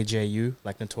make it AJU,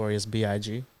 like Notorious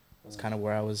B.I.G. That's kind of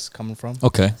where I was coming from.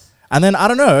 Okay. And then I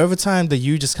don't know, over time the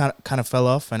U just kind of fell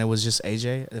off, and it was just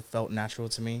AJ. It felt natural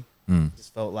to me. It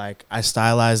just felt like I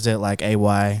stylized it like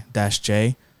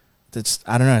AY-J.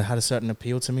 I don't know, it had a certain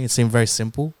appeal to me. It seemed very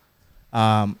simple.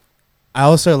 I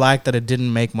also liked that it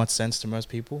didn't make much sense to most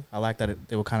people. I liked that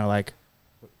they were kind of like,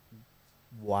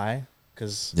 why?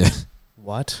 Because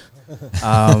what?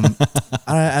 And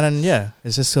then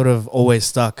it's just sort of always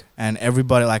stuck. And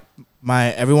everybody, like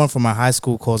everyone from my high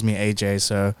school calls me AJ,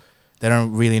 so they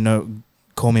don't really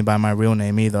call me by my real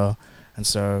name either. And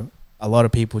so a lot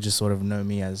of people just sort of know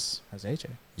me as AJ.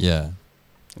 Yeah.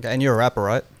 Okay, and you're a rapper,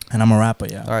 right? And I'm a rapper,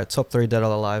 yeah. All right, top 3 dead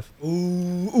or alive.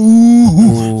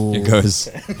 Ooh. Here it goes.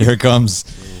 Here it comes.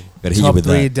 Gotta hit you Top with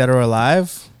 3 that. dead or alive.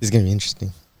 This is gonna be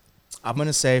interesting. I'm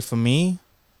gonna say for me,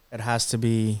 it has to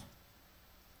be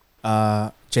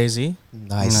Jay-Z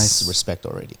Nice respect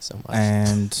already. So much.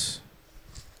 and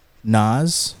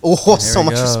Nas. Oh, Here so we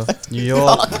much go. respect. New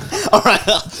York. All right,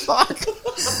 fuck.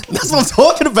 That's what I'm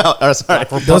talking about. Oh, sorry.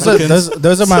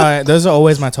 Those are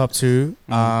always my top 2.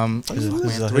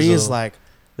 Three is like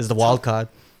Is the wild card.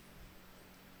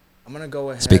 I'm gonna go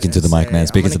ahead. Speaking to and the mic, say- man.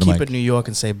 Speaking I'm to gonna the keep mic. it New York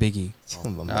and say Biggie.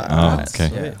 Oh, okay.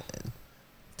 Yeah.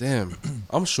 Damn,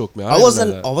 I'm shook, man. I didn't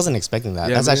know that. wasn't expecting that.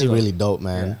 Yeah, That's me actually neither. really dope,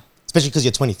 man. Yeah. Especially because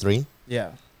you're 23.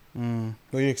 Yeah. Who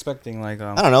are you expecting? Like,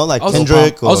 I don't know, like I was,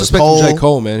 Kendrick I was or expecting Cole. J.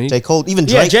 Cole, man. J. Cole, even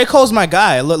Yeah, Drake. J. Cole's my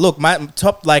guy. Look, my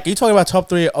top, like, you talking about top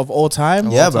 3 of all time?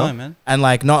 of Yeah, all bro. time, man. And,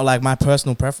 like, not, like, my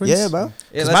personal preference? Yeah, bro.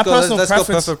 Yeah, 'Cause let's my go. personal Let's go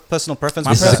preference- personal preference.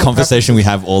 My This is a personal conversation we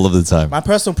have all of the time. My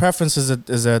personal preference is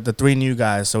the 3 new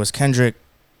guys. So it's Kendrick,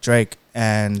 Drake,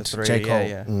 and The 3, J. Cole.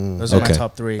 yeah. Those are my Okay.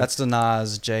 top 3. That's the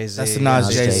Nas, Jay-Z. That's the Nas,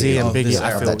 Nas, Jay-Z, Jay-Z and of Biggie. this I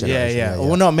era. feel. That Yeah, generation, yeah. yeah.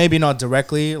 Well, no, maybe not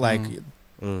directly, like,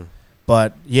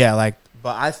 but yeah, like,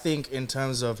 but I think in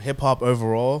terms of hip hop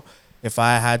overall, if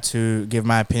I had to give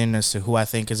my opinion as to who I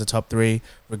think is a top 3,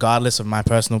 regardless of my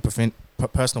personal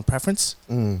preference,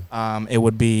 it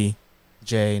would be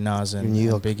Jay, Nas, and, New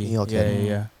York- and Biggie. New York, yeah,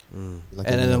 yeah. yeah.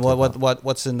 And then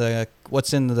what's in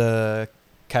the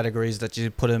categories that you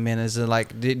put them in? Is it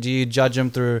like do you judge them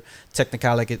through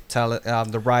technicality,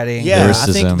 the writing? Yeah, I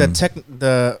Lyricism. think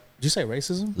did you say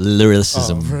racism?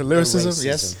 Lyricism. Lyricism,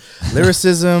 yes.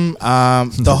 Lyricism,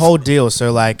 the whole deal.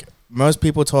 So like most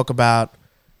people talk about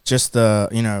just the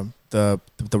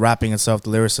rapping itself, the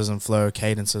lyricism, flow,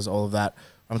 cadences, all of that.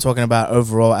 I'm talking about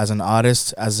overall as an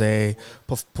artist, as a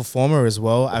performer as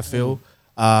well. I feel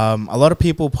a lot of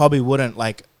people probably wouldn't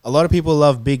like. A lot of people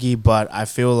love Biggie, but I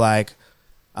feel like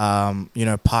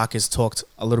Pac has talked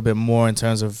a little bit more in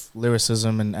terms of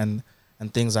lyricism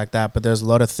and things like that. But there's a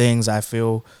lot of things I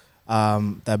feel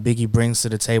that Biggie brings to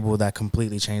the table that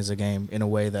completely changed the game in a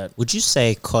way that. Would you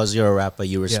say because you're a rapper,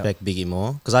 you respect Biggie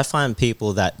more? Because I find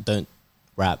people that don't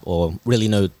rap or really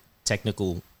know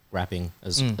technical rapping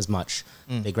as much,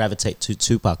 they gravitate to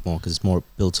Tupac more because it's more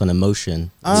built on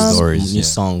emotion, Stories, new yeah.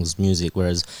 songs, music.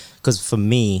 Whereas, because for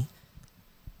me,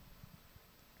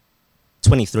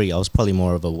 23, I was probably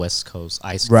more of a West Coast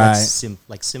ice, Right.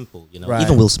 like simple, you know. Right.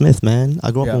 Even Will Smith, man.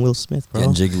 I grew up Yeah. on Will Smith, bro.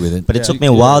 Getting jiggy with it. But it Yeah. took me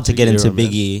a while to get Big into era, man.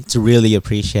 Biggie to really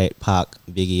appreciate Pac,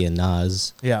 Biggie, and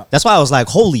Nas. Yeah. That's why I was like,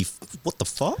 "Holy, what the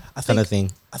fuck?" I kind of think-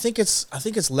 thing. I think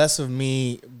it's less of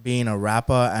me being a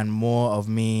rapper and more of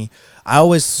me. I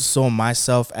always saw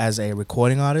myself as a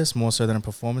recording artist more so than a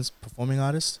performing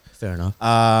artist. Fair enough.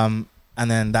 And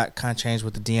then that kind of changed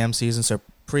with the DM season. So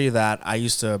pre that, I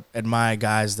used to admire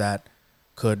guys that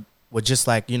were just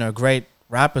like great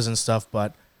rappers and stuff,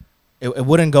 but it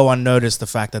wouldn't go unnoticed the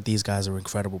fact that these guys are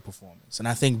incredible performers. And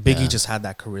I think Biggie just had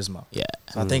that charisma. Yeah.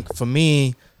 So I think for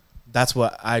me, that's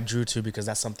what I drew to because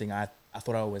that's something I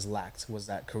thought I always lacked was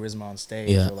that charisma on stage.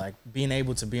 Yeah. Or like being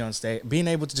able to be on stage, being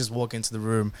able to just walk into the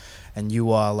room and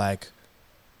you are like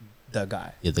the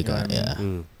guy. You're the You know guy. what I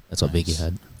mean? Yeah. That's what Biggie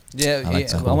had. Yeah, I like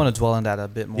that. I want to dwell on that a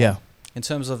bit more. Yeah. In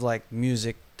terms of like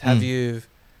music, have you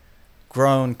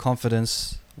grown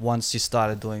confidence once you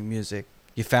started doing music?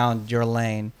 You found your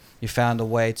lane. You found a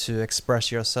way to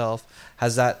express yourself.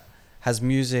 Has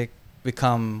music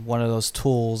become one of those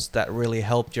tools that really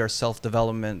helped your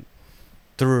self-development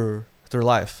through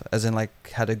life, as in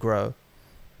like how to grow?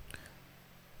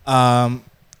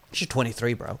 She's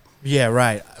 23, bro. Yeah,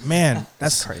 right. Man,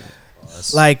 that's Crazy.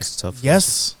 like that's tough.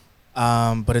 yes,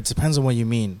 but it depends on what you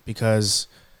mean, because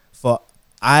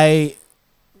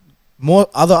more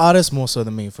other artists more so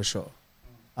than me for sure.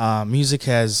 Music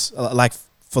has like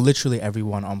for literally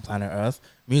everyone on planet Earth,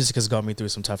 music has got me through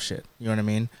some tough shit. You know what I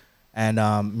mean?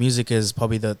 And music is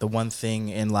probably the one thing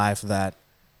in life that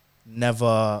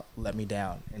never let me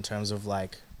down in terms of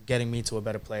like getting me to a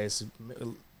better place,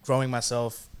 growing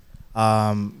myself,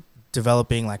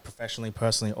 developing like professionally,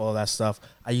 personally, all that stuff.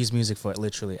 I use music for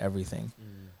literally everything.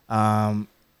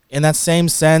 In that same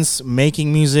sense,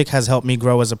 making music has helped me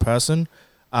grow as a person.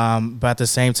 But at the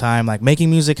same time, like making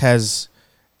music has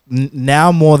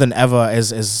now more than ever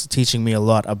is teaching me a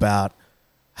lot about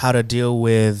how to deal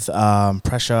with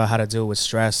pressure, how to deal with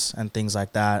stress and things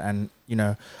like that. And, you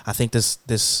know, I think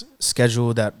this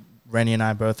schedule that Renny and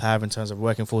I both have in terms of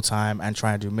working full time and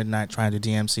trying to do midnight, trying to do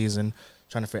DMCs and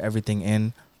trying to fit everything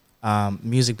in,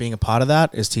 music being a part of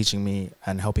that is teaching me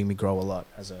and helping me grow a lot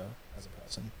as a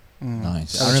person.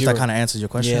 Nice. I don't know if that kind of answers your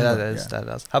question. Yeah, that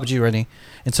does. How about you, Renny?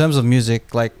 In terms of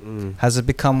music, like, has it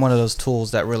become one of those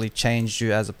tools that really changed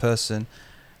you as a person?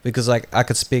 Because, like, I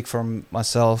could speak for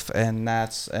myself and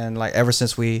Nats, and like ever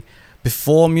since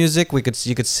before music, you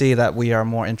could see that we are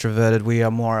more introverted. We are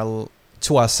more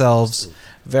to ourselves.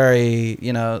 Very,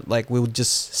 you know, like we would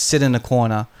just sit in a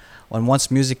corner. And once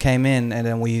music came in, and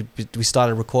then we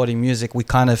started recording music, we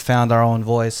kind of found our own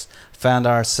voice, found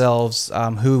ourselves,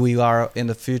 who we are in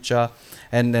the future,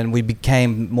 and then we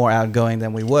became more outgoing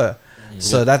than we were.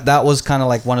 So that was kind of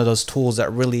like one of those tools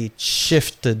that really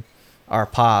shifted our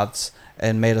paths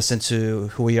and made us into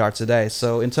who we are today.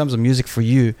 So in terms of music for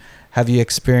you, have you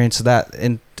experienced that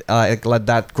like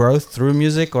that growth through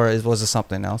music, or was it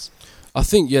something else? I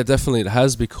think, yeah, definitely it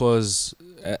has, because,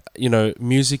 you know,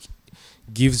 music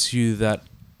gives you that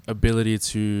ability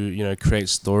to, you know, create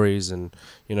stories and,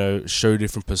 you know, show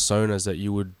different personas that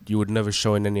you would never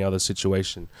show in any other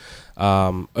situation.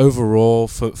 Overall,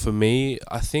 for me,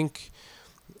 I think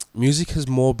music has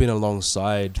more been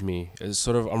alongside me. It's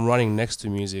sort of, I'm running next to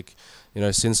music, you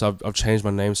know, since I've changed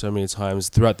my name so many times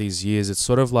throughout these years. It's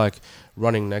sort of like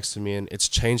running next to me, and it's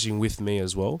changing with me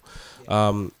as well.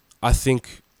 I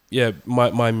think, yeah,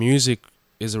 my music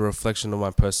is a reflection of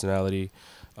my personality,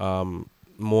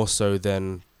 more so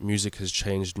than music has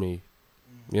changed me.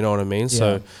 You know what I mean?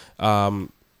 Yeah. So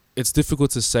it's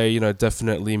difficult to say, you know,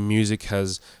 definitely music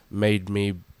has made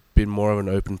me been more of an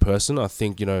open person. I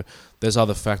think, you know, there's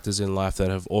other factors in life that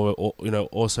have you know,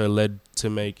 also led to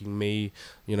making me,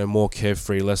 you know, more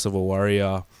carefree, less of a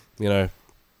worrier. You know,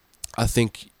 I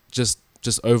think just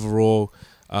overall,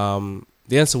 the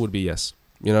answer would be yes.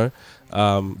 You know,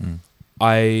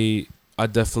 I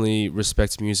definitely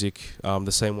respect music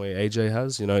the same way AJ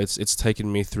has. You know, it's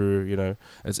taken me through, you know,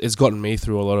 it's gotten me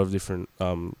through a lot of different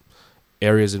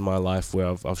areas in my life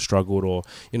where I've struggled, or,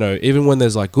 you know, even when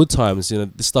there's like good times, you know,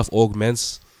 this stuff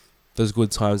augments those good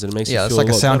times and it makes you feel it's like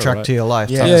a soundtrack better, right? to your life.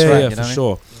 Yeah, for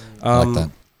sure. I like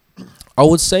that. I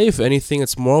would say, if anything,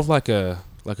 it's more of like a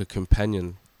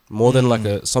companion, more than like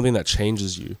something that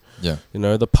changes you. Yeah. You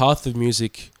know, the path of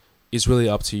music is really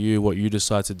up to you, what you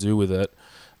decide to do with it.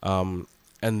 And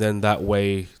then that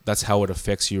way, that's how it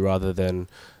affects you, rather than,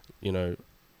 you know,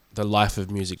 the life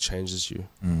of music changes you.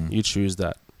 You choose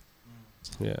that.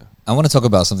 Yeah. I want to talk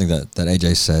about something that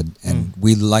AJ said, and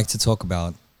we like to talk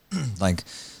about like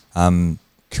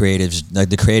creatives, like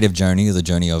the creative journey, the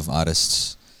journey of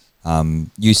artists.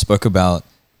 You spoke about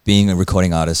being a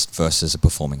recording artist versus a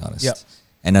performing artist. Yep.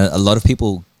 And a lot of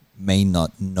people may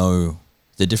not know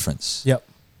the difference. Yep.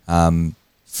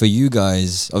 For you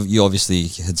guys, you obviously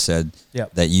had said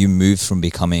that you moved from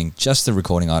becoming just a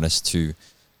recording artist to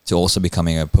also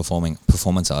becoming a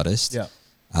performance artist. Yeah.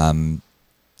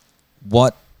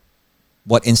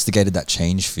 What instigated that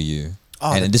change for you?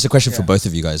 And this is a question for both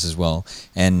of you guys as well.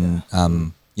 And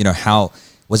you know, how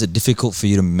was it difficult for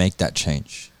you to make that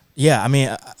change? Yeah, I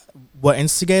mean, what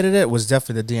instigated it was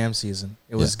definitely the DM season.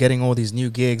 It was getting all these new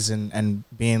gigs and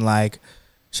being like,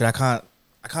 I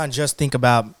can't just think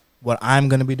about what I'm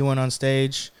going to be doing on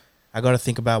stage. I got to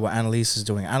think about what Annalise is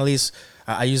doing. Annalise,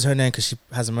 I use her name because she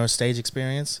has the most stage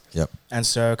experience. Yep. And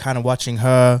so kind of watching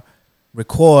her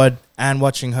record and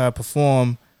watching her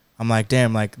perform, I'm like,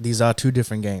 damn, like these are two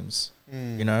different games,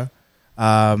 you know?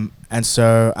 And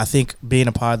so I think being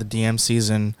a part of the DM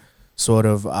season sort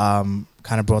of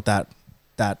kind of brought that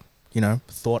you know,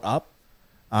 thought up.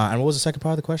 And what was the second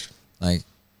part of the question? Like,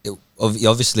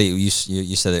 obviously, you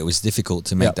said it was difficult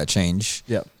to make that change.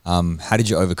 Yeah. How did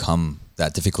you overcome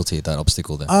that difficulty, that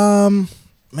obstacle there?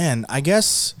 Man, I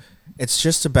guess it's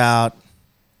just about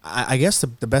I guess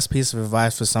the best piece of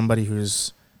advice for somebody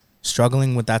who's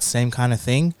struggling with that same kind of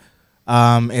thing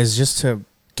is just to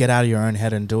get out of your own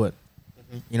head and do it.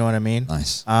 You know what I mean?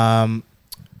 Nice.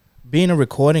 Being a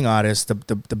recording artist,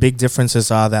 the big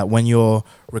differences are that when you're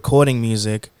recording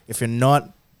music, if you're not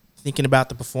thinking about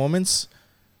the performance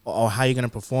or how you're going to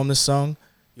perform the song,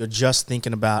 you're just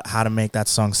thinking about how to make that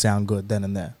song sound good then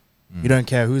and there. You don't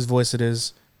care whose voice it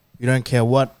is. You don't care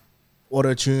what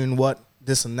auto-tune, what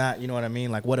this and that, you know what I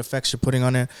mean? Like what effects you're putting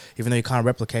on it, even though you can't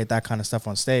replicate that kind of stuff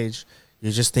on stage.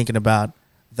 You're just thinking about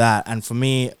that. And for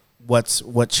me,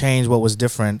 what changed, what was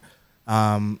different,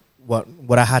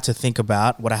 what I had to think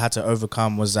about, what I had to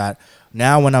overcome was that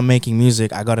now when I'm making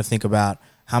music, I got to think about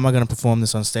how am I going to perform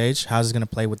this on stage? How's it going to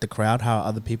play with the crowd? How are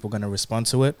other people going to respond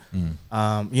to it?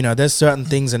 You know, there's certain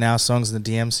things in our songs in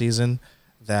the DM season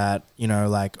that, you know,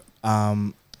 like,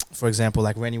 for example,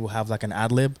 like Renny will have like an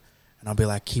ad lib and I'll be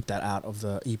like, keep that out of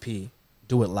the EP.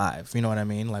 Do it live. You know what I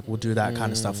mean? Like we'll do that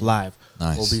kind of stuff live.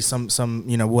 Nice. We'll be some,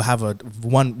 you know, we'll have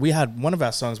we had one of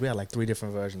our songs, we had like 3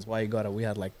 different versions. Why You Gotta, we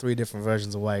had like 3 different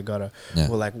versions of Why You Gotta. Yeah.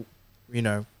 We're like, you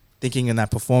know, thinking in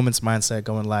that performance mindset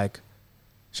going like,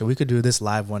 so we could do this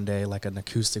live one day, like an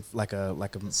acoustic, like a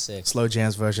slow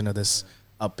jams version of this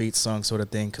upbeat song sort of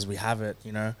thing, because we have it,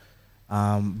 you know.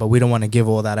 But we don't want to give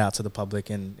all that out to the public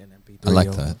in MP3. I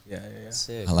like that. Yeah.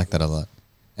 Sick. I like that a lot.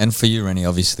 And for you, Renny,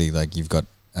 obviously, like you've got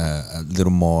a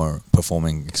little more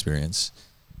performing experience.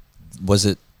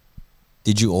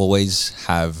 Did you always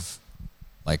have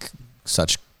like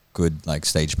such good like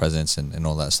stage presence and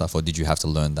all that stuff, or did you have to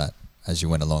learn that as you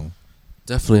went along?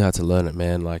 Definitely had to learn it,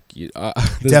 man. Like,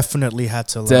 Definitely had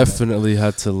to learn definitely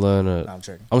had to learn it. No, I'm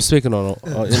joking. I'm speaking on,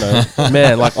 you know,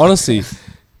 man, like honestly,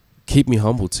 keep me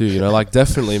humble too, you know, like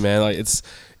definitely, man, like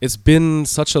it's been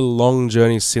such a long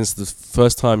journey since the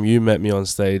first time you met me on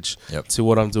stage to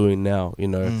what I'm doing now, you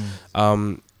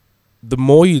know. The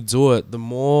more you do it, the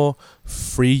more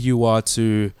free you are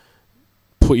to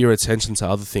put your attention to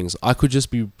other things. I could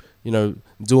just be, you know,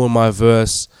 doing my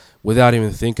verse without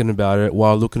even thinking about it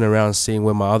while looking around, seeing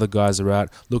where my other guys are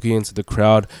at, looking into the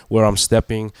crowd, where I'm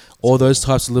stepping, all those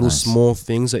types of little small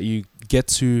things that you get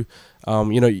to,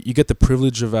 you know, you get the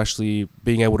privilege of actually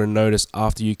being able to notice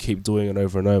after you keep doing it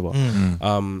over and over.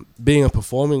 Being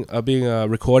a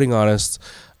recording artist,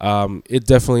 it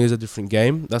definitely is a different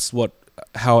game. That's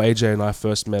how AJ and I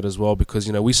first met as well, because,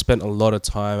 you know, we spent a lot of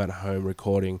time at home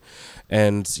recording,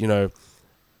 and, you know,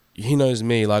 he knows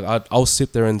me, like I'll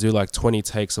sit there and do like 20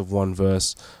 takes of one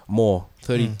verse, more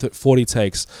 40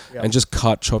 takes, and just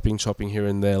chopping here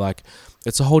and there. Like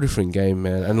it's a whole different game,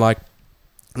 man. And like,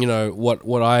 you know,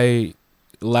 what I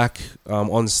lack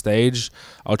on stage,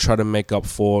 I'll try to make up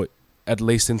for, at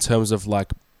least in terms of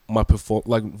like my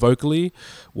like vocally.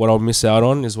 What I'll miss out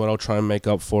on is what I'll try and make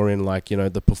up for in, like, you know,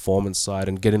 the performance side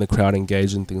and getting the crowd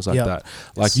engaged and things like that.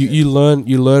 Like you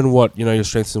learn what, you know, your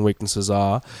strengths and weaknesses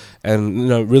are, and, you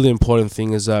know, really important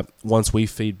thing is that once we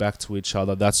feed back to each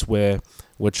other, that's where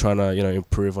we're trying to, you know,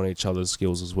 improve on each other's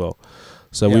skills as well.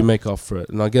 So we make up for it.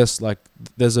 And I guess like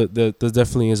there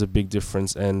definitely is a big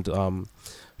difference. And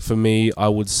for me, I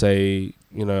would say,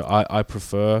 you know, I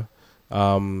prefer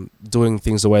doing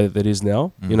things the way that it is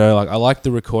now. You know, like I like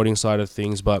the recording side of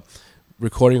things, but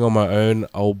recording on my own,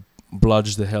 I'll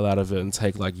bludge the hell out of it and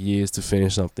take like years to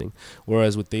finish something.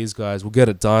 Whereas with these guys, we'll get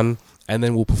it done and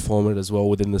then we'll perform it as well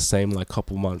within the same like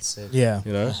couple months. Yeah.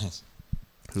 You know? Nice.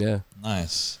 Yeah.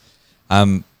 Nice. I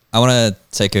want to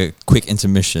take a quick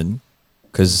intermission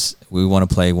because we want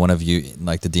to play one of you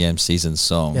like the DM season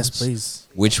songs. Yes, please.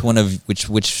 Which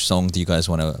song do you guys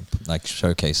want to like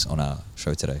showcase on our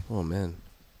show today? Oh man,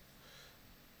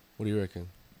 what do you reckon?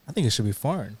 I think it should be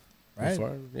Foreign, right?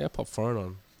 Foreign? Yeah, pop Foreign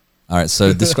on. All right,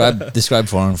 so describe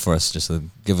Foreign for us, just to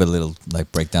give it a little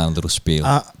like breakdown, a little spiel.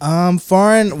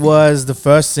 Foreign was the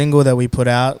first single that we put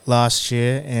out last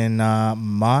year in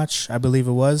March, I believe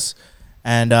it was,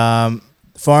 and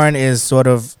Foreign is sort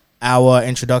of our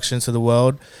introduction to the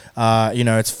world. You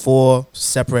know, it's 4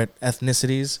 separate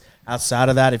ethnicities. Outside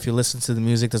of that, if you listen to the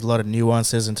music, there's a lot of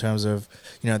nuances in terms of,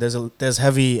 you know, there's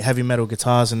heavy metal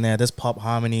guitars in there. There's pop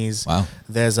harmonies. Wow.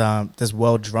 There's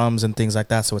world drums and things like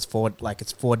that. So it's 4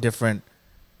 different,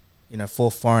 you know,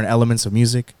 4 foreign elements of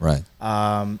music. Right.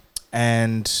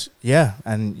 And yeah,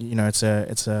 and you know, it's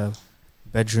a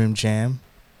bedroom jam.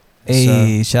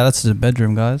 Hey, shout out to the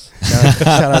bedroom, guys.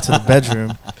 Shout out to the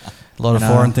bedroom. A lot of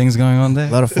foreign things going on there.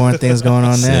 A lot of foreign things going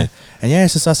on there. And yeah,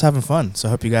 it's just us having fun. So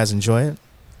I hope you guys enjoy it.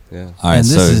 Yeah. All right, and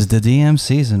this is the DM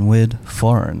season with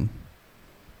Foreign.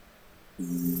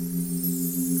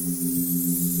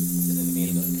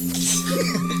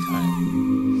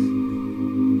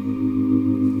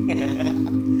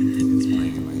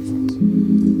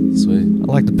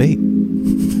 like the beat.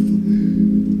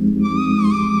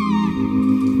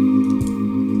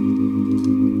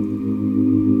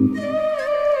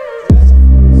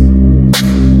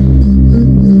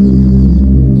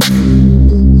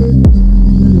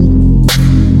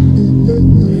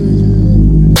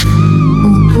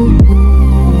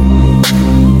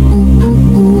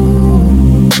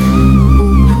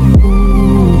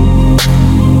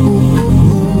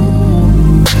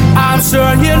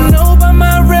 Sure you know by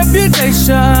my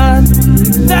reputation,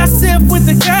 that's it with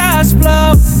the cash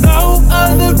flow, no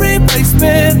other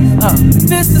replacement.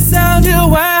 This the sound you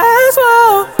ask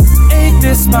for. Ain't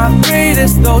this my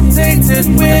greatest? No tainted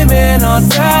women on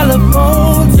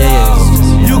telephone.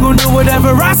 You gon' do whatever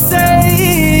I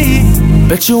say.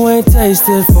 Bet you ain't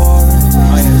tasted for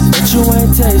it. Bet you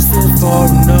ain't tasted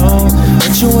for it, no.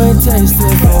 Bet you ain't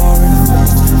tasted for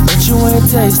it. Bet you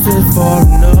ain't tasted for it,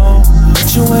 no.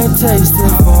 Bet you ain't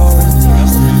tasted for it.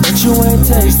 Bet you ain't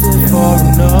tasted for it,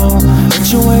 no. Bet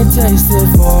you ain't tasted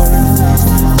for it.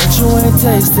 Bet you ain't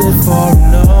tasted for it,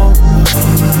 no.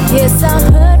 Yes, I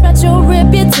heard about your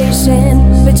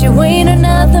reputation, but you ain't heard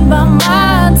nothing about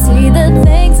mine. See the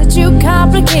things that you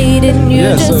complicated, and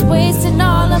you're just wasting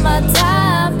all of my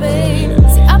time, babe.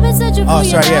 See, I've been searching for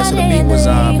sorry, yeah. So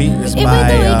the beat was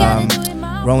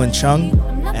by Roland Chung,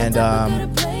 and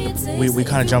we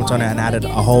kind of jumped on it and added a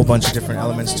whole bunch of different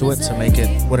elements to it to make it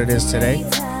what it is today.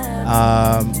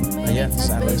 And yeah,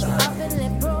 Saturday's right.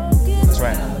 That's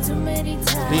right.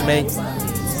 Beat make,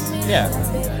 yeah,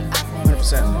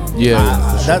 100%.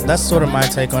 Yeah, that's sort of my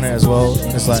take on it as well.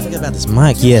 It's like, Speaking about this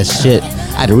mic, yeah, shit.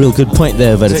 I had a real good point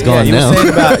there, but it's gone now.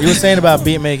 You were saying about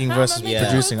beat making versus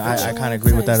producing. I kind of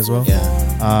agree with that as well.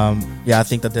 Yeah, I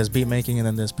think that there's beat making and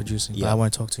then there's producing. But I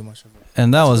won't talk too much of it.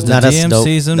 And that was the DM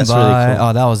season by really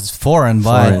cool. That was foreign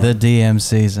by the DM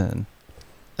season.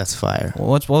 That's fire.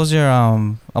 What was your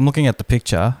I'm looking at the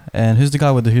picture, and who's the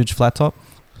guy with the huge flat top?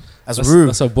 That's Rude.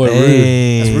 That's our boy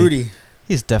Hey. Rude. That's Rudy.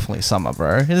 He's definitely summer,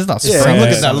 bro. He's not Yeah, spring. yeah, Look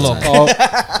yeah. at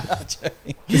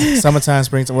that look. Summertime,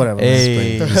 springtime, whatever.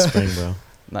 Hey. Spring, bro.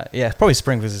 No, yeah, probably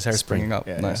spring because his hair's springing up.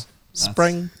 Yeah, Nice.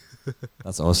 Spring.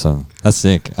 That's awesome. That's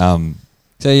sick.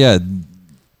 So yeah,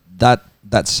 that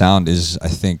sound is, I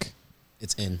think,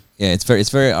 It's in. yeah, it's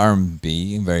very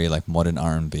R&B, very like modern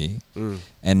R&B,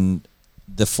 and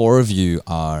the four of you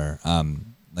are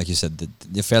like you said,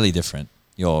 you're fairly different.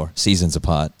 You're seasons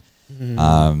apart.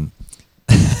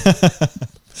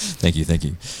 Thank you.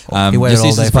 He waited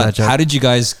all day for that joke. How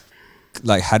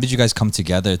did you guys come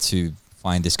together to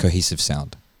find this cohesive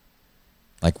sound?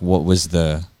 Like, what was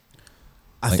the?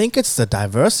 I think it's the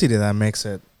diversity that makes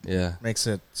it Yeah.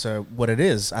 so what it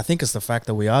is. I think it's the fact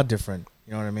that we are different.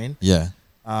 You know what I mean? Yeah.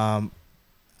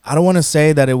 I don't want to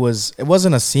say that it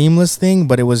wasn't a seamless thing,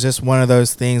 but it was just one of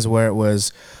those things where it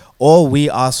was all we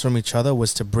asked from each other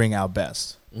was to bring our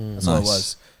best. That's all it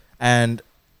was. And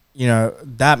you know,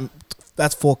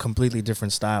 that's four completely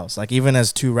different styles. Like, even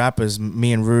as two rappers,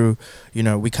 me and Rue, you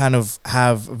know, we kind of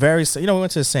have very, you know, we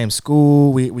went to the same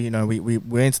school, we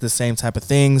we're into the same type of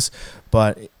things,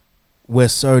 but we're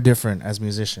so different as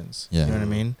musicians. Yeah. You know what I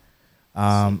mean?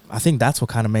 I think that's what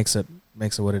kind of makes it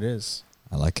what it is.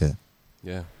 I like it.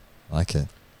 Yeah. I like it.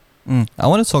 I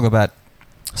want to talk about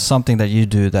something that you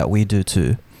do that we do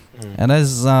too, and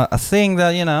there's a thing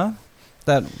that you know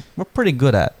that we're pretty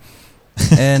good at,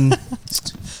 and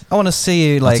I want to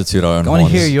see like I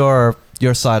want to hear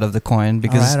your side of the coin,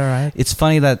 because all right. it's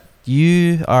funny that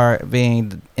you are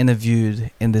being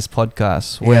interviewed in this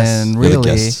podcast when You're the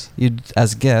really guest. you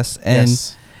as guests, and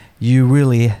you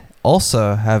really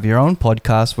also have your own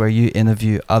podcast where you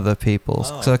interview other people.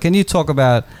 So can you talk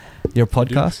about your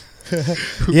podcast?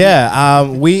 Yeah,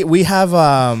 we have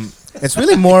it's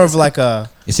really more of like a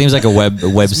It seems like a web it's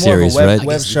more of a series, web, right?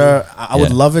 web show. I would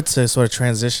Yeah. love it to sort of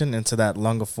transition into that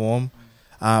longer form,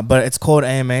 but it's called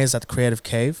AMAs at the Creative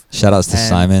Cave. Shout outs to And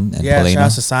Simon and yeah, Paulina. shout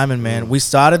out to Simon, man. We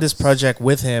started this project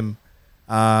with him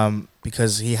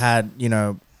because he had, you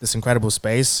know, this incredible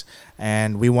space,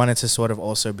 and we wanted to sort of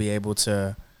also be able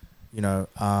to, you know,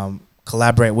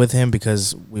 collaborate with him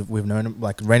because we've known him,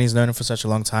 like Renny's known him for such a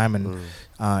long time, and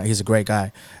he's a great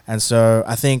guy. And so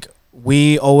I think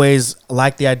we always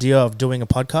liked the idea of doing a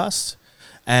podcast,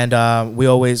 and we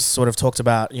always sort of talked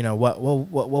about, you know, what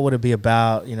would it be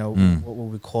about, you know, what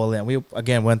would we call it? And we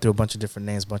again went through a bunch of different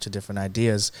names, a bunch of different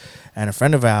ideas, and a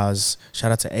friend of ours,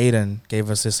 shout out to Aiden, gave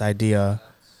us this idea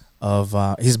of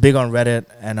he's big on Reddit,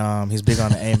 and he's big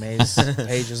on the AMAs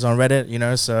pages on Reddit, you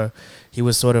know, so he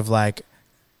was sort of like,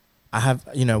 I have,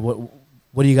 you know,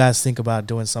 what do you guys think about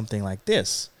doing something like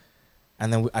this?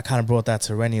 And then I kind of brought that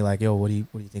to Renny, like, yo, what do you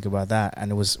think about that?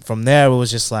 And it was from there, it was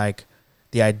just like,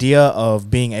 the idea of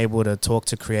being able to talk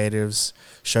to creatives,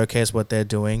 showcase what they're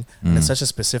doing, and it's such a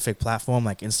specific platform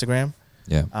like Instagram.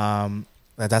 Yeah.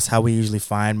 That's how we usually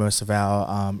find most of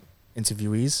our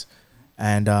interviewees,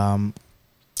 and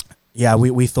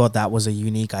we thought that was a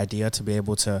unique idea to be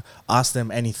able to ask them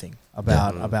anything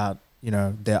about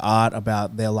their art,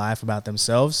 about their life, about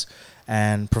themselves,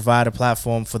 and provide a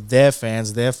platform for their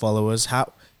fans, their followers.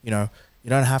 How you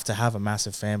don't have to have a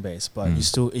massive fan base, but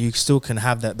you still can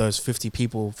have those 50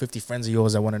 people, 50 friends of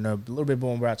yours that want to know a little bit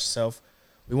more about yourself.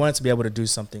 We wanted to be able to do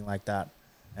something like that,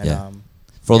 and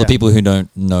for all the people who don't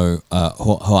know,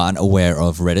 who aren't aware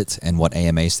of Reddit and what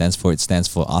AMA stands for, it stands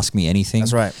for Ask Me Anything.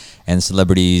 That's right. And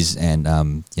celebrities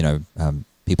and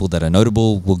people that are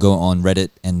notable will go on Reddit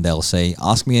and they'll say,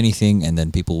 "Ask me anything," and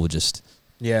then people will just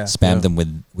spam them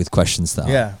with questions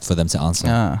for them to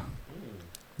answer.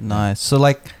 Nice. So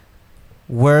like,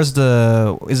 is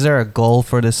there a goal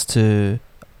for this to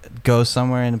go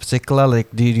somewhere in particular?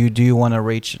 Like, do you want to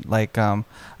reach like a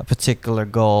particular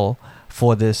goal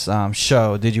for this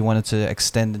show? Did you want it to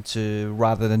extend it to,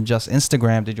 rather than just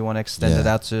Instagram, did you want to extend it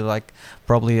out to like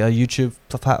probably a YouTube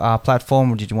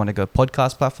platform, or did you want to go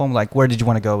podcast platform? Like, where did you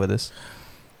want to go with this?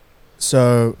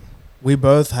 So we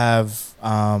both have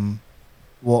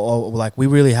we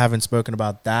really haven't spoken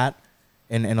about that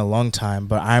in a long time,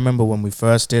 but I remember when we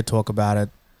first did talk about it,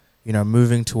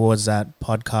 moving towards that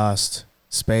podcast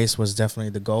space was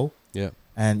definitely the goal. Yeah.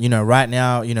 And right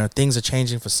now, things are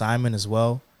changing for Simon as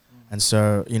well. And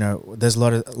so, there's a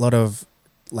lot of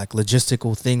like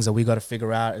logistical things that we got to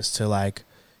figure out as to like,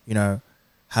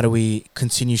 how do we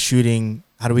continue shooting?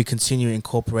 How do we continue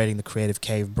incorporating the Creative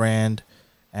Cave brand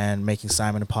and making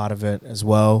Simon a part of it as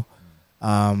well?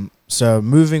 So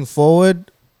moving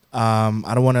forward,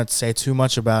 I don't want to say too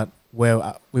much about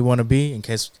where we want to be in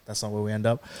case that's not where we end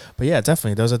up. But yeah,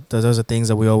 definitely those are things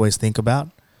that we always think about,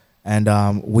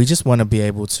 and we just want to be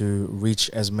able to reach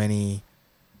as many.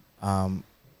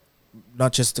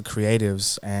 Not just the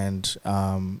creatives and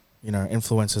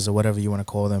influencers or whatever you want to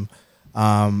call them,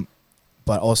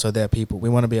 but also their people. We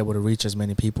want to be able to reach as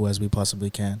many people as we possibly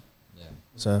can. Yeah.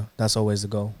 So that's always the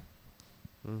goal.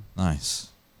 Nice.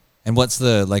 And what's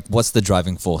the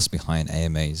driving force behind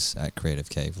AMAs at Creative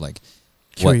Cave? Like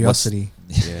curiosity.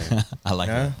 I like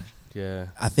that. Yeah.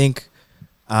 I think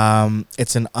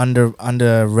it's an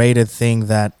underrated thing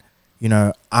that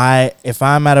if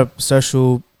I'm at a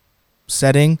social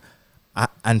setting.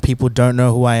 And people don't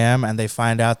know who I am, and they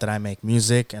find out that I make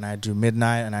music and I do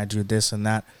Midnight and I do this and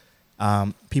that.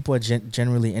 People are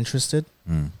generally interested,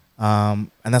 and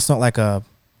that's not like a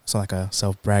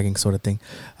self-bragging sort of thing,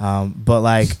 but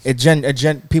like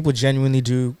people genuinely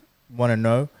do want to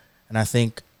know. And I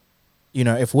think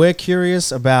if we're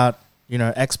curious about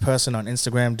X person on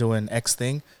Instagram doing X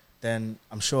thing, then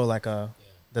I'm sure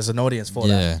there's an audience for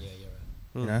that.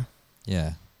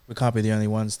 Yeah. We can't be the only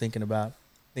ones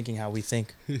thinking how we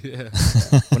think.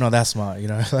 We're not that smart,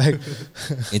 like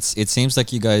it seems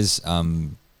like you guys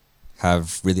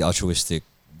have really altruistic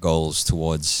goals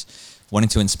towards wanting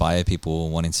to inspire people,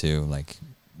 wanting to like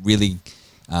really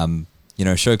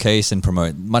showcase and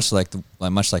promote much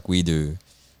like we do,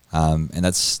 and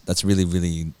that's really,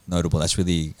 really notable. That's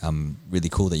really really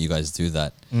cool that you guys do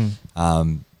that.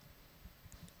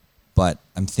 But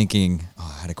I'm thinking,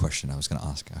 I had a question I was going to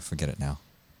ask, I forget it now.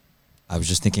 I was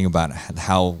just thinking about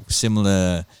how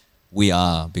similar we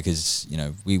are, because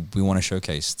we want to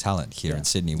showcase talent here in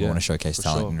Sydney. We want to showcase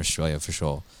talent in Australia for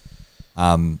sure.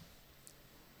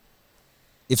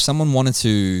 If someone wanted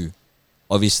to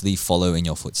obviously follow in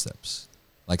your footsteps,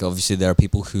 like obviously there are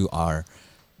people who are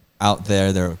out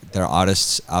there, there are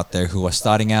artists out there who are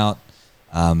starting out.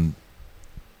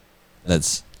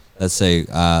 Let's say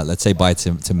bye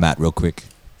to Matt real quick.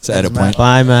 To edit point.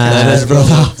 Bye, man. Bro.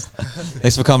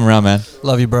 Thanks for coming around, man.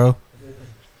 Love you, bro.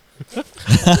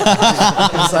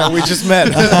 It's like we just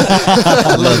met.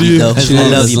 I love you.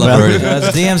 Love you, bro.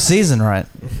 It's DM season, right?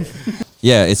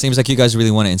 Yeah, it seems like you guys really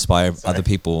want to inspire other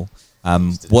people.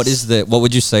 What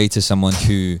would you say to someone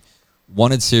who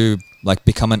wanted to like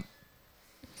become an?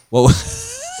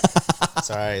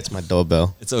 Sorry, it's my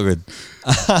doorbell. It's all good.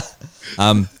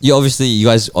 You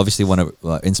guys obviously want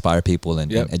to inspire people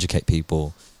and educate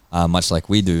people, much like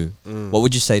we do. What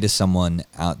would you say to someone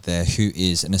out there who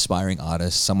is an aspiring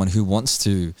artist, someone who wants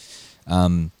to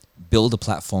build a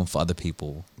platform for other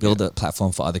people, build a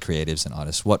platform for other creatives and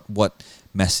artists? What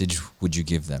message would you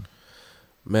give them?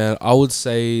 Man, I would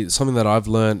say something that I've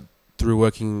learned through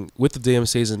working with the DM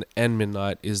season and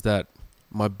Midnight is that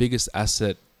my biggest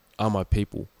asset are my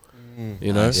people.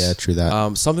 You know, Yeah, true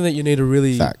that. something that you need to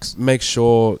really Facts. make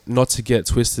sure not to get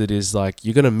twisted is like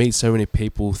you're gonna meet so many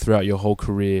people throughout your whole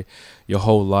career, your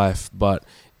whole life, but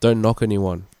don't knock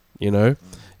anyone. You know,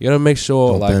 you gotta make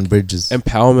sure Don't like burn bridges.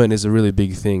 empowerment is a really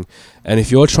big thing. And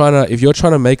if you're trying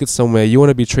to make it somewhere, you want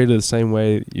to be treated the same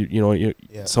way.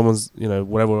 Someone's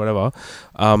whatever.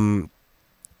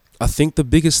 I think the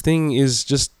biggest thing is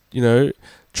just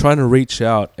trying to reach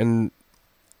out and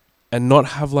not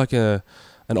have like an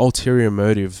ulterior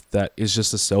motive that is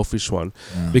just a selfish one,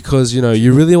 because if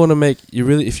you really want to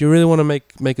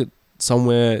make it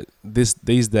somewhere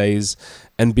these days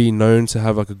and be known to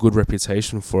have like a good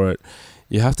reputation for it,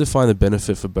 you have to find the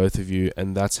benefit for both of you,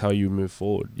 and that's how you move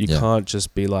forward. You can't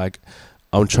just be like,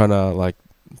 I'm trying to like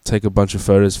take a bunch of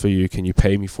photos for you, can you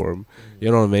pay me for them?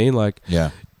 You know what I mean? Like,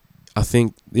 I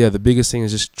think the biggest thing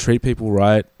is just treat people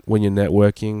right when you're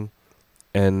networking.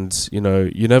 And you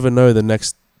never know, the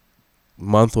next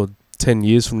month or 10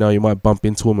 years from now you might bump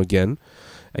into them again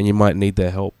and you might need their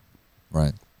help.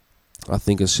 Right. I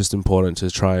think it's just important to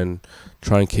try and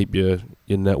keep your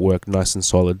network nice and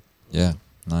solid. Yeah.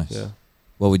 Nice. Yeah.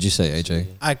 What would you say, AJ?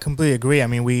 I completely agree. I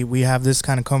mean, we have this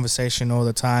kind of conversation all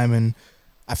the time, and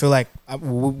I feel like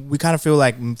we kind of feel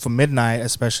like for Midnight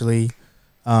especially,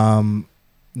 if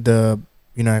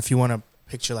you want to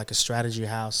picture like a strategy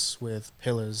house with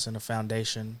pillars and a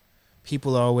foundation,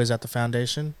 people are always at the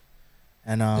foundation,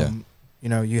 and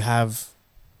you have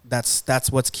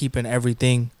that's what's keeping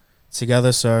everything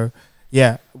together. So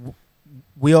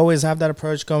we always have that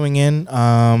approach going in,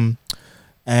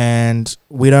 and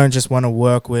we don't just want to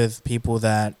work with people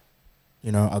that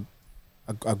are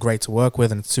great to work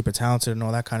with and super talented and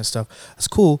all that kind of stuff. That's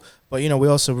cool, but we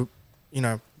also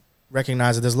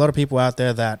recognize that there's a lot of people out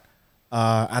there that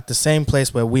at the same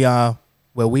place where we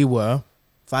were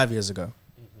 5 years ago.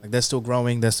 Like, they're still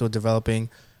growing, they're still developing.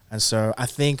 And so I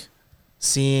think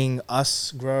seeing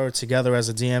us grow together as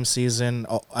a DM season,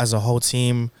 as a whole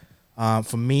team,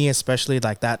 for me especially,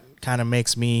 like, that kind of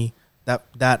makes me,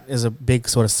 that is a big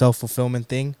sort of self-fulfillment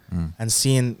thing.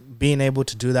 And being able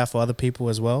to do that for other people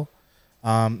as well.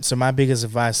 So my biggest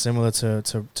advice, similar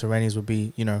to Renny's, would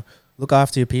be, look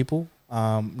after your people.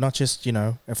 Not just,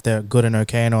 if they're good and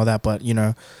okay and all that, but,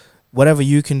 whatever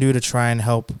you can do to try and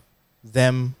help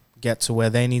them get to where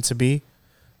they need to be,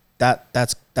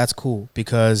 that's cool.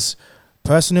 Because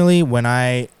personally, when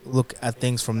I look at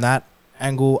things from that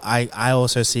angle, I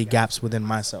also see gaps within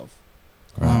myself.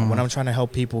 When I'm trying to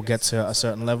help people get to a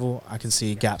certain level, I can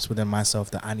see gaps within myself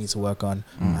that I need to work on.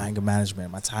 My anger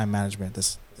management, my time management,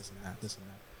 this and that.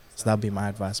 So that'd be my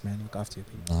advice, man. Look after your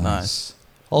people. Nice.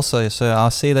 Also, so I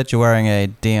see that you're wearing a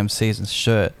DM Season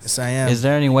shirt. Yes, I am. Is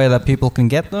there any way that people can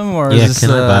get them, or Yeah, is this can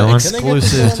I buy one?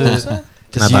 exclusive to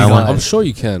Can I buy one? I'm sure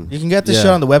you can. You can get the shirt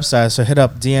on the website, so hit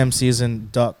up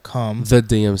dmseason.com.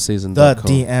 TheDMSeason.com.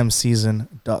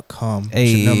 TheDMSeason.com. Hey.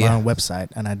 You should know my own website,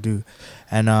 and I do.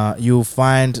 And you'll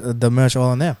find the merch all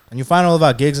on there. And you'll find all of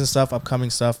our gigs and stuff, upcoming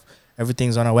stuff.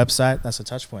 Everything's on our website. That's a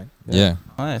touch point. Yeah.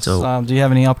 Nice. So- Do you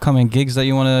have any upcoming gigs that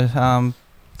you want to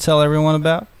tell everyone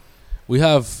about? We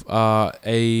have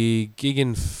a gig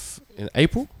in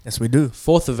April. Yes, we do.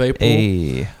 4th of April.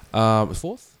 Hey.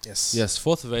 4th? Yes. Yes,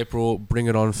 4th of April, Bring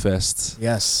It On Fest.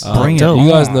 Yes. Bring it You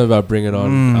guys on. know about Bring It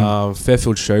On.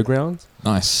 Fairfield Showground.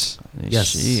 Nice. Yes.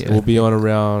 Shit. We'll be on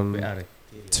around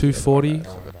 2:40,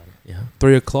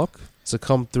 3 o'clock. So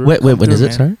come through. Wait, when through, is it,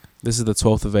 man. sorry? This is the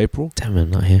 12th of April. Damn it,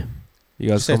 not here. You Did you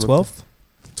guys say come 12th?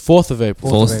 4th of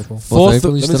April. 4th of April. 4th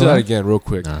April, you let me do still that on? again real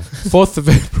quick. Nah, 4th of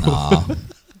April.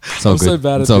 It's all I'm good. so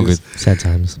bad at It's all this. good. sad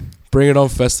times. Bring It On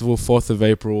Festival, 4th of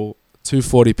April,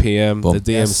 2:40 p.m. Boom. The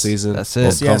DM Yes, season. that's will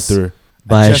it. come Yes. through.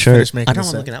 Buy a just shirt. finished making I don't a want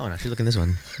to set. look at that one. I should look in this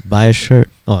one. Buy a shirt.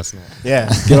 Oh, it's not. Yeah.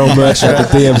 Get on merch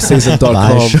at Buy a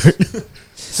thedmseason.com. shirt.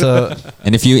 So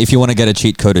And if you want to get a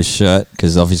Cheat Coders shirt,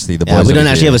 because obviously the boys Yeah, we over don't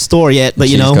actually here- have a store yet, but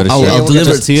Cheat Coders shirt. I'll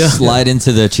deliver it to you. Slide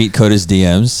into the Cheat Coders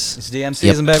DMs. it's DM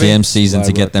Season, baby. DM season to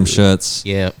Slide get right them through. shirts.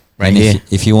 Yeah, right And here.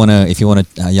 if you want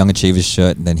a Young Achievers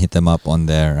shirt, then hit them up on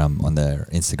their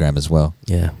Instagram as well.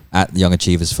 Yeah. At Young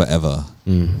Achievers Forever.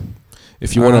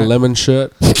 If you want a Alright. lemon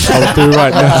shirt, come through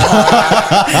right now.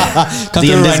 Come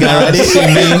DM this guy right here.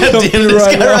 DM this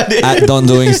guy right here. at Don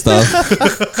Doing Stuff.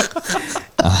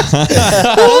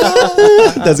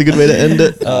 That's a good way to end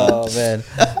it. Oh man.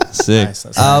 Sick. Nice,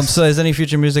 that's nice. So is any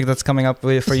future music that's coming up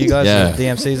for you guys? Yeah. With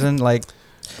DM Season, like,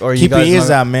 or you Keep your guys ears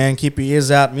not out, man. Keep your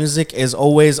ears out. Music is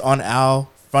always on our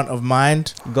front of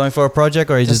mind. going for a project,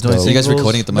 or are you just That's doing So you guys singles?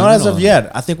 recording at the Not moment? as of or-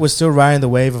 yet. I think we're still riding the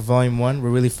wave of Volume 1. We're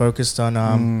really focused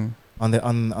on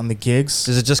on the gigs.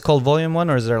 Is it just called Volume 1,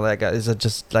 or is there like is it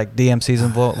just like DM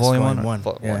Season Volume 1?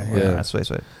 Yeah. Sweet.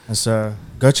 And so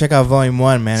go check out Volume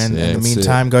 1, man. And in the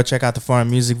meantime, go check out the foreign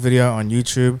music video on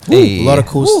YouTube. Hey. A lot of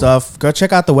cool stuff. Go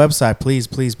check out the website, please.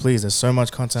 There's so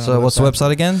much content. So what's the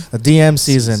website again?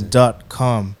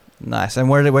 DMSeason.com. Nice. And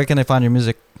where can they find your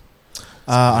music?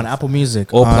 On Apple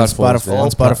Music, all on platforms, Spotify, on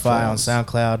Spotify, on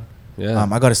SoundCloud. Yeah.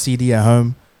 I got a CD at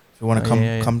home. If you want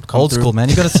to come old through. school, man.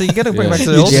 You gotta bring back to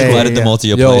the old You school. invited them all to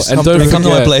your Yo, place. and don't come to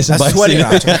my place and buy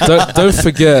That's CD. don't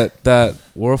forget that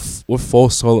we're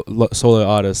 4 solo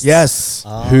artists. Yes.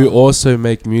 Who also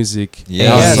make music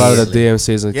Yes. outside of the DM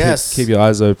season. Yes. Keep your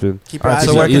eyes open. Keep your Alright,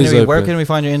 eyes so open. where can we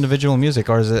find your individual music,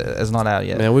 or is it not out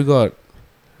yet? Man, we got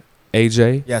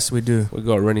AJ. Yes, we do. We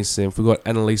got Renny Symf. We got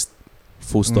Annalise,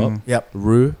 full stop. Yep.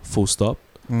 Rue, full stop.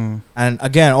 And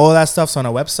again, all that stuff's on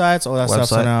our websites. All that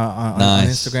stuff's on our on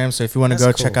Instagram. So if you want to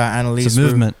go check out Annalise, it's a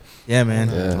movement. Yeah, man.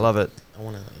 I love it.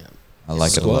 I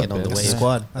like it a lot. That's a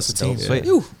squad. That's a team. Sweet.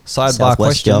 Sidebar Southwest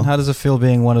question: Joe. how does it feel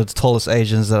being one of the tallest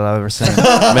Asians that I've ever seen?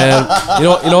 Man, you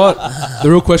know what? The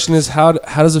real question is how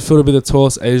does it feel to be the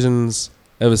tallest Asians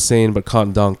ever seen but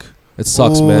can't dunk? It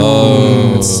sucks, man.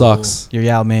 It sucks. You're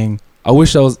Yao Ming. I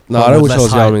wish I was. No, Well, I don't with wish I less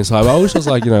was height. Yao Ming's height. But I wish I was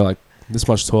like this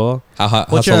much taller. How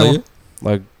What's tall your- are you?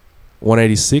 Like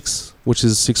 186, which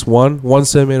is 6'1", 1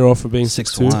 centimeter off of being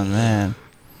 6'2". 6'1", man.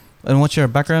 And what's your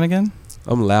background again?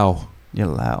 I'm Lao. You're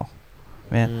Lao.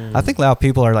 Man, I think Lao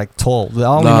people are like tall. I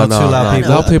only No, know two Lao people.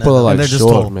 Lao people are And they're like just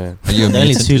short, tall. man. Are you a Only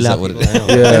mutant? two Is that lap what it people.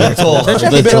 is? Yeah, Tall. Don't you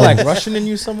have a bit of like Russian in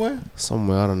you somewhere?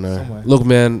 somewhere I don't know. Somewhere. Look,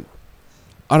 man,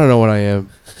 I don't know what I am.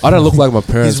 I don't look like my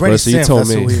parents, bro. So you told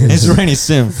me. It's Renny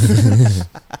Symf.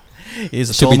 He's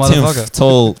a Should tall be Tim, motherfucker.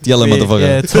 tall yellow motherfucker.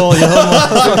 Yeah, tall yellow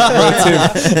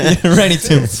motherfucker. Renny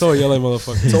Tim. Tall yellow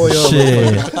motherfucker.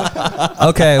 Shit.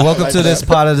 Okay, welcome to this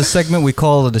part of the segment we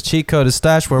call the Cheat Code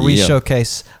Stash, where we Yeah.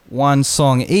 showcase one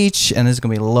song each, and this is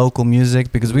gonna be local music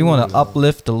because we want to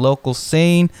uplift the local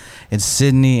scene in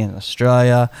Sydney and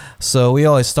Australia. So we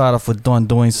always start off with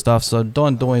doing stuff. So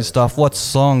doing stuff. What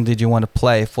song did you want to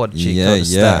play for the Cheat Code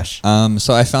Stash?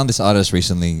 So I found this artist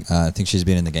recently. I think she's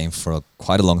been in the game for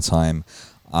quite a long time.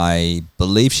 I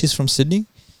believe she's from Sydney.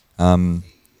 I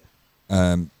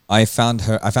found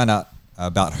out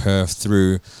about her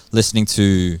through listening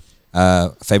to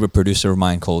a favorite producer of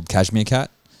mine called Cashmere Cat.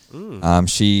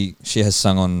 She has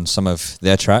sung on some of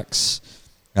their tracks.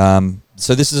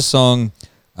 So this is a song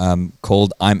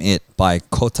called "I'm It" by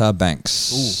Kota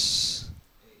Banks.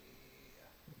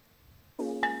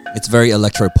 It's very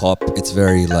electro pop. It's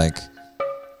very like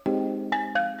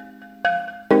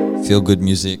feel good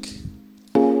music.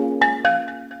 I'll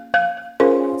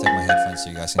take my headphones so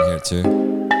you guys can hear it too.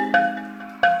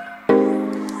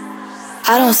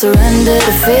 I don't surrender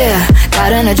to fear,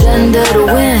 got an agenda to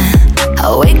win.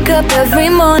 I wake up every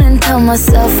morning, tell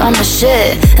myself I'm a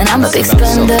shit, and I'm a big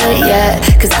spender, yeah,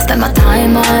 cause I spend my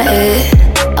time on it.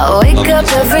 I wake up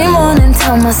every morning,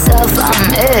 tell myself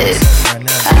I'm it.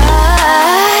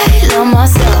 I love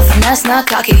myself, and that's not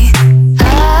cocky.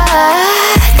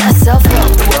 I got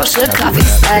self-help, the world should copy.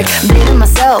 Like, beating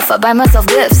myself, I buy myself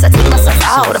gifts, I take myself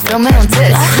out, I film my own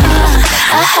tips.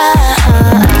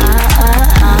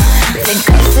 Think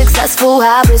I'm successful,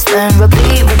 habits, then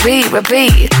repeat.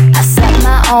 I set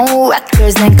my own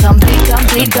records, then compete.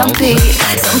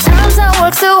 Sometimes I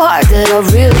work so hard that I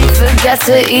really forget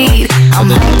to eat. I'm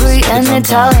hungry and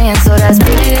Italian, so that's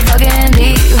pretty fucking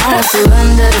deep. I don't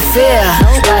surrender to fear,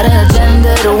 got an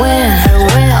agenda to win.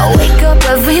 I wake up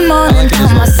every morning, tell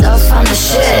myself I'm the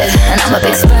shit, and I'm a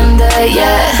big spender,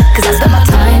 yeah, cause I spend my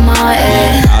time on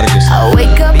it. I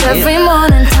wake up every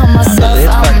morning, tell myself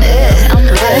I'm it. I'm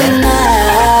it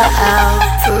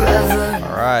now, forever.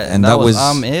 All right, And that was-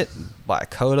 "I'm It" by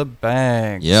Kota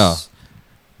Banks. Yeah.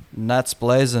 Nuts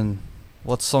blazing.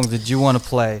 What song did you want to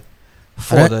play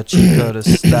for the Cheat Code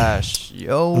Stash?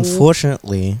 Yo.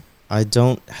 Unfortunately, I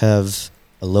don't have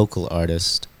a local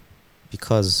artist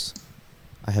because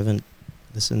I haven't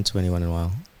listened to anyone in a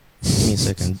while. Give me a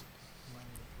second.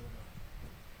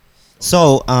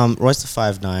 So, Royce the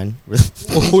 5'9".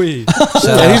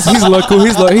 Yeah, he's local.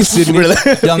 He's Sydney.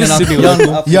 Young and up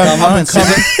and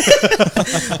coming.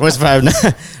 Royce the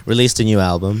 5'9" released a new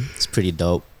album. It's pretty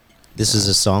dope. This is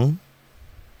a song.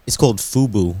 It's called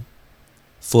Fubu,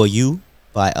 For You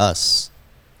by Us.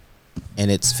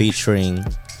 And it's featuring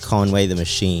Conway the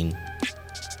Machine.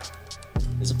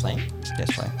 Is it playing? Yes,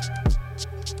 play.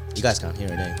 You guys can't hear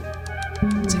it, eh?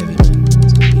 It's heavy, man.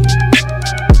 It's good beat.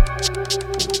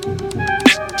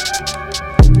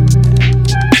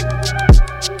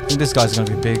 I think this guy's gonna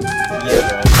be big. Yeah,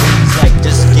 bro. It's like,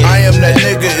 just I am that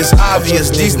nigga, it's obvious.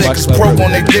 These niggas broke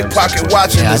on their dick pocket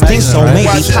watching us. I think so, maybe.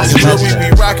 Watching this drill we be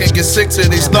rocking, get sick to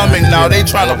their stomach. Now they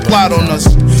tryna plot on us.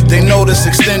 They know this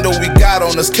extendo we got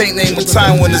on us. Can't name a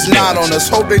time when it's not on us.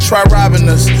 Hope they try robbing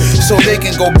us, so they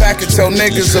can go back and tell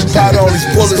niggas about all these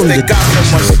bullets they got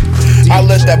from us. I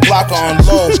let that blocker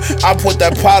unload. I put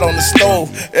that pot on the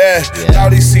stove. Yeah. Now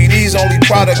these CDs only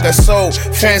product that's sold.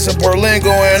 Fans in Berlin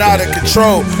going out of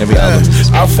control.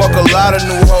 I fuck a lot of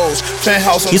new hoes.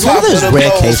 Penthouse on He's top one of those the rare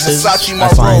lows. cases Versace I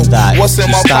find that what's in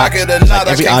you my start- pocket or not,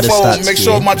 like every I can't artist fold. starts Make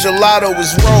sure here. my gelato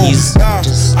is rolled. He's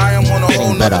I am on a whole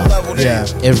getting nother better. level. Yeah.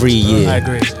 every year. I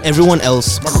agree. Everyone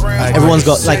else, everyone's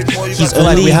got like he's Like,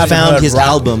 only we haven't found heard his Rock-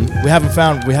 album. We haven't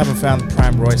found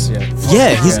Prime Royce yet.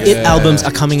 Yeah, his It albums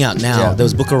are coming out now. Yeah. There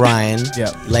was Book of Ryan, Yeah.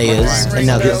 Layers, and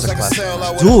now this.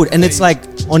 Dude, and it's like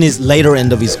on his later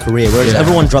end of his career, whereas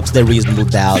everyone drops their Reasonable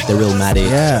Doubt, their Realmatic.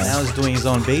 Yeah. Now he's doing his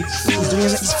own beats.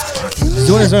 He's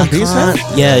doing his own beats now?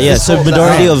 Yeah. So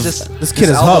majority of This kid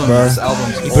is hot, bro.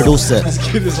 he produced it.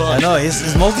 I know,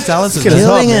 he's multi-talented. kid is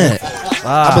Killing hot, it.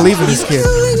 I believe in this kid.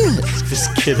 This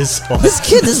kid is hot. This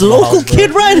kid, this local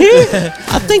kid right here.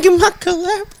 I think it might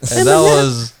collab. And that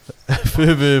was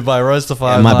Fubu by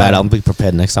Roastify. My bad. I'll be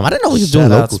prepared next time. I didn't know we was doing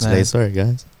Shout local outs, today. man. Sorry,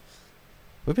 guys.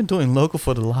 We've been doing local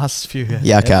for the last few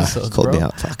Yeah, okay. episodes, Called bro. me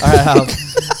out. Fuck. All right,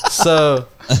 so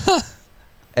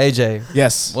AJ,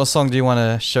 Yes. what song do you want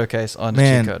to showcase on the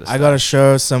Man, Cheat Code? I gotta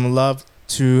show some love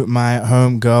to my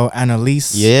home girl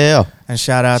Annalise. Yeah. And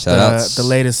shout out Shout-outs. the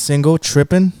latest single,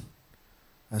 Trippin'.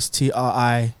 That's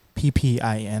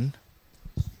TRIPPIN.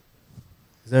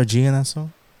 Is there a G in that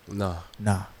song? Nah.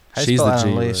 Nah. How you She's spell the G.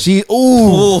 Annalise? bro. She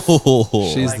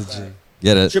ooh. She's the G.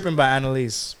 Get it? Trippin' by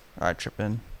Annalise. All right,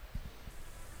 tripping.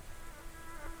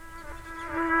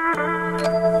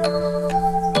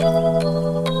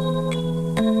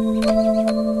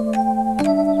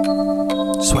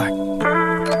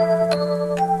 Swag.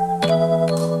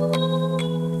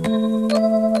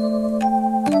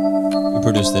 Who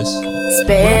produced this?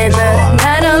 Spend the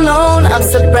night alone. I'm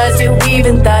surprised you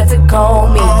even thought to call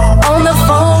me. On the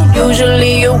phone,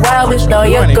 usually you're wild with all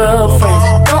your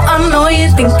girlfriends. No, I know you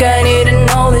think I didn't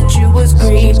know that you was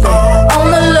creeping.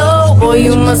 On the low, boy,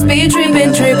 you must be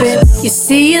tripping. You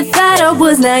see, you thought I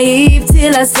was naive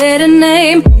till I said a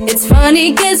name. It's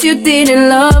funny, guess you didn't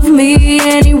love me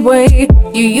anyway.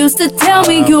 You used to tell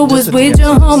me you was with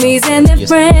your homies and their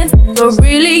friends, but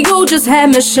really you just had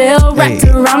Michelle wrapped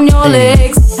around your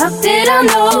legs. How did I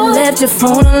know you left your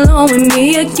phone alone with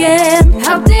me again?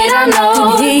 How did I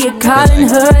know you hear you calling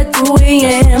her at 2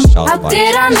 a.m.? How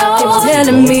did I know you kept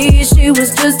telling me she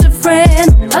was just a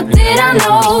friend? How did I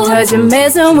know? Cause you're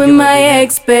messing with my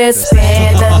ex-best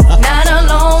friend. Not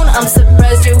alone, I'm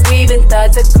surprised you even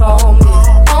thought to call me.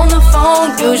 On the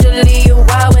phone, usually you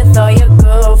wild with all your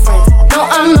girlfriends. No,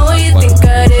 I know you think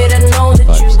I didn't know that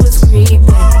you was creeping.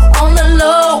 On the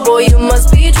low, boy, you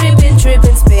must be tripping,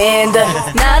 spender.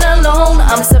 Not alone,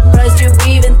 I'm surprised you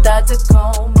even thought to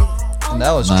call me. And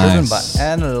that was driven by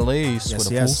Annalise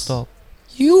with a full stop.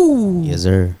 Yes,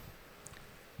 sir.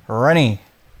 Renny.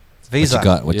 Visa. What you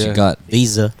got? What you Yeah. got?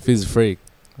 Visa. He's a freak.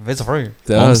 Visa free.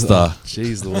 Monster.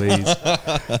 Jeez Louise.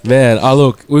 Man,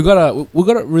 look, we got a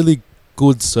really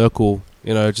good circle,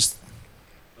 just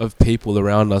of people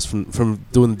around us from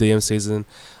doing the DM season.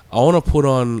 I want to put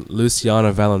on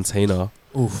Luciana Valentina.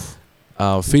 Oof.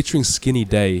 Featuring Skinny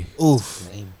Day. Oof.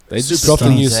 They just Super dropped a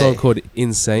new Skinny song Day. called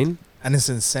Insane. And it's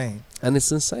insane. And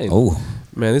it's insane. Oh,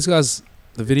 Man, this guy's,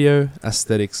 the video,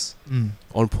 aesthetics,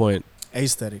 on point.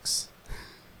 Aesthetics.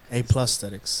 A+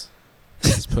 aesthetics.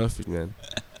 It's perfect, man.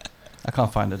 I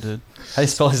can't find it, dude. How do you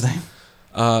spell his name?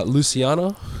 Luciana.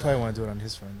 You probably want to do it on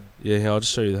his phone. Yeah, here, I'll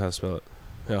just show you how to spell it.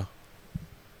 Yeah.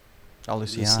 Oh,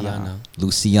 Luciana.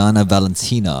 Luciana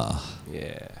Valentina.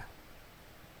 Yeah.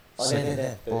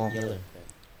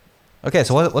 Okay,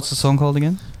 so what's the song called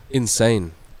again?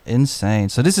 Insane. Insane.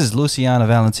 So this is Luciana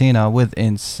Valentina with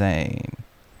Insane.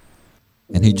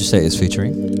 And who'd you say is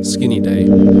featuring? Skinny Day.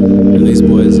 And these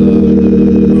boys are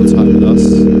real tight with us.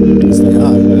 Yes, they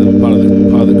are. They're part of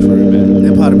the crew, man.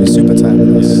 They're part of me, super tight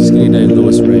with us. Yeah, Skinny Day and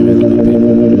Lewis Ray, man. They're good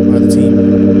people. Part of the team.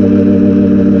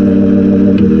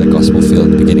 The gospel feel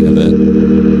at the beginning of it.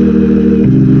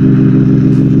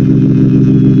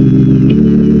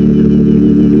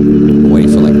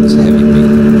 Waiting for like this heavy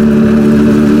beat.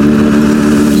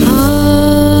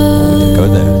 Go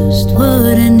there.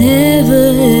 What I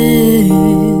never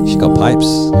had. She got pipes.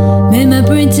 Made my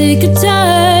brain take a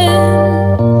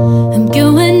turn. I'm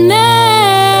going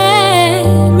mad,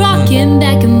 rocking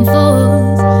back and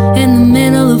forth in the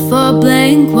middle of 4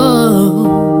 blank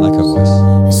walls. Like her voice.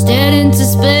 I stared into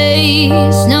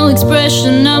space, no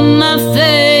expression on my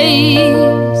face.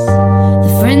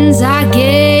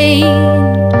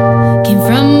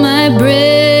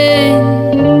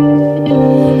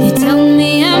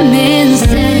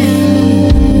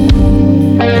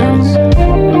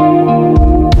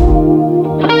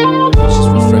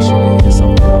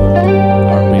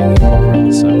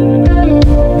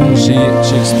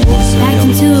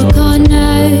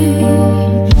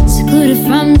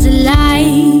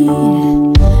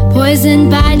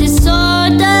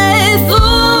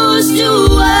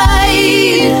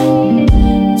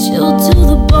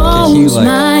 heavy like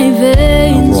my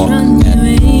veins rock run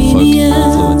and folk uranium.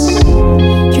 influence.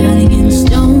 Drowning in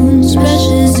stones,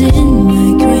 pressures in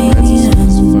my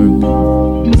cranium. Yeah.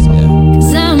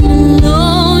 'Cause I'm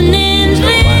alone in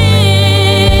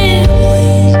dreams.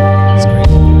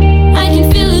 I can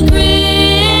feel a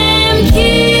grim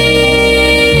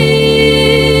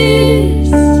kiss.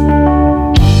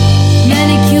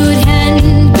 Manicured hand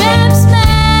grabs mine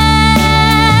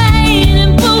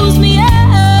and pulls me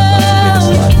out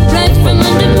right from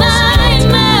under my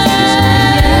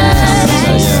mind.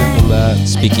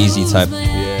 Speakeasy type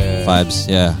vibes.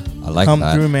 Yeah, I like Come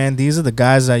that. through, man. These are the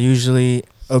guys that usually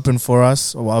open for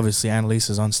us. Well, obviously, Annalise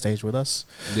is on stage with us.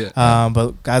 Yeah.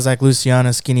 But guys like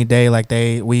Luciana, Skinny Day, like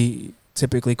we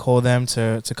typically call them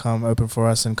to come open for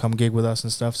us and come gig with us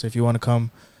and stuff. So if you want to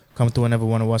come through and ever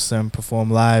want to watch them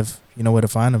perform live, you know where to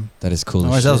find them. That is cool. No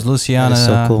worries, as that was shit. Luciana That is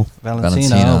so cool. Valentina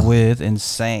Valentina. with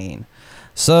Insane.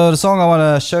 So the song I want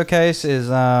to showcase is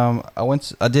I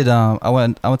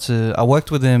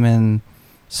worked with him in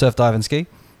surf, dive and ski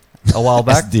a while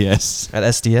back SDS. at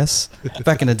SDS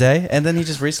back in the day, and then he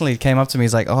just recently came up to me.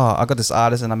 He's like, "Oh, I got this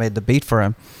artist and I made the beat for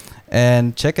him,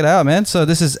 and check it out, man." So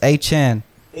this is A-Chan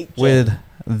with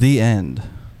The End.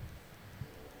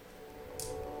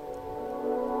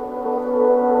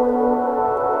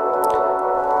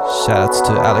 Shoutouts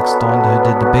to Alex Don who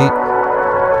did the beat.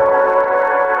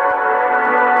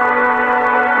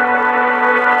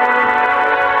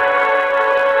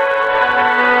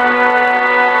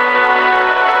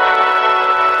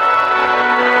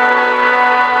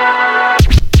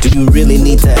 Do you really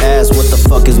need to ask what the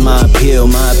fuck is my appeal?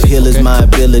 My appeal is my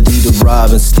ability to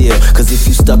rob and steal. Cause if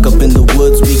you stuck up in the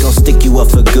woods, we gon' stick you up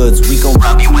for goods. We gon'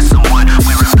 rob you with some wood,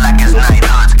 wearing black as night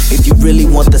hoods. If you really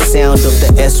want the sound of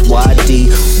the SYD,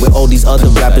 where all these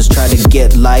other rappers try to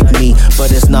get like me,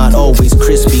 but it's not always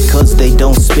crispy cause they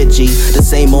don't spit G. The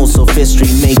same old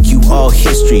sophistry make you all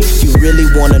history. If you really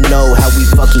wanna know how we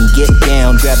fucking get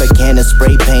down, grab a can of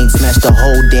spray paint, smash the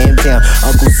whole damn town.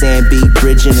 Uncle Sam be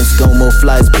bridging and ScoMo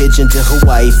flies pigeon to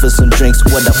Hawaii for some drinks.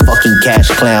 What a fucking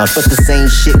cash clown. But the same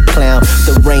shit clown,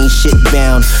 the rain shit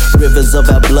bound. Rivers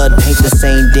of our blood paint the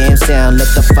same damn sound.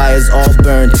 Let the fires all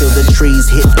burn till the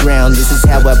trees hit ground. This is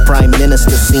how our prime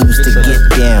minister seems to get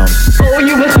down. Oh,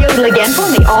 you must yodel again for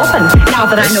me often, now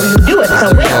that I know you do it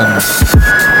so well.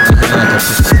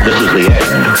 This is the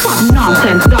end. What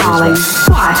nonsense, darling.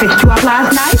 Why, I fixed you up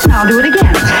last night and I'll do it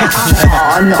again.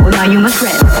 Oh, no, now you must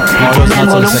rest. And then,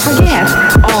 well, don't forget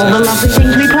all the lovely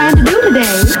things we plan to do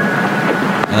today.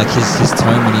 And like his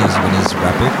tone when he's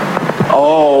rapping.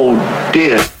 Oh,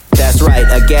 dear. That's right,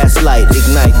 a gaslight,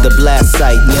 ignite the blast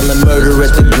site. Yelling murder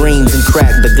at the greens and crack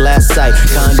the glass site.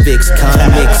 Convicts,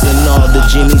 convicts, and all the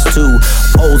Jimmies too.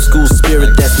 Old school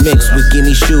spirit that's mixed with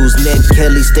gimme shoes. Ned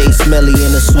Kelly stays smelly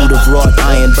in a suit of wrought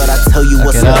iron. But I tell you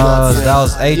what's up. That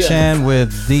was A-Chan with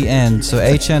The End. So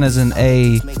A-Chan is an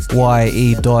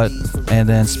A-Y-E dot and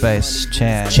then space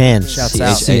Chan. Chan. Shouts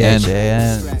out.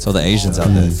 C-H-A-N. So the Asians out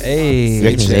there. Hey, You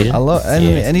reckon he's Asian? I love,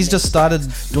 and he's just started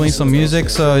doing some music,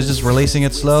 so he's just releasing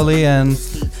it slowly, and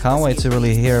can't wait to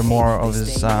really hear more of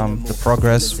his the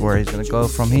progress where he's gonna go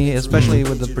from here, especially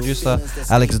with the producer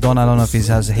Alex Don. I don't know if he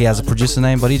has a producer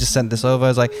name, but he just sent this over.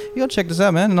 He's like, "You gotta check this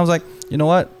out, man," and I was like, "You know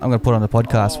what? I'm gonna put it on the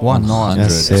podcast." Why not?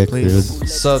 That's sick, dude.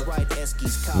 So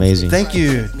Amazing. thank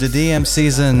you, the DM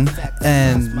season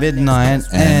and Midnight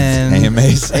and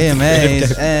AMAs.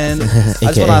 AMAs, and I just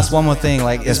want to AKA. ask one more thing.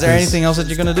 Like, is there anything else that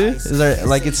you're gonna do? Is there,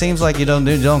 like, it seems like you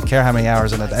don't care how many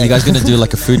hours in a day. You guys gonna do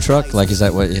like a food truck? Like, is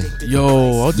that what you?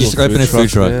 Yo, I'll do You should open a food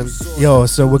truck. man. Yo,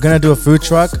 so we're gonna do a food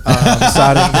truck.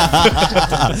 Starting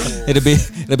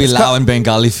It'll be Lao and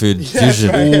Bengali food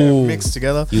fusion. mixed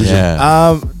together.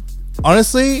 Yeah.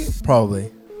 Honestly,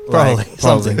 probably.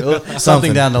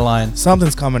 something down the line.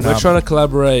 Something's coming We're up. trying to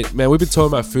collaborate, man. We've been talking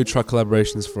about food truck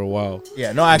collaborations for a while,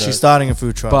 Yeah, not actually starting a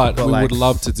food truck, but we like, would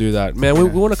love to do that, man. We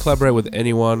want to collaborate with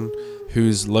anyone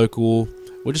who's local.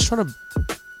 We're just trying to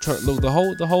look.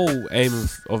 The whole aim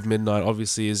of Midnight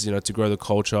obviously is to grow the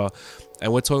culture,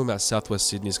 and we're talking about Southwest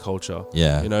Sydney's culture.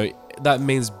 Yeah. That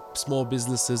means small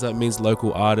businesses. That means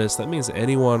local artists. That means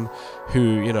anyone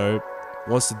who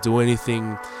wants to do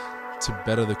anything to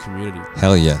better the community.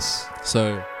 Hell yes.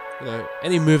 So,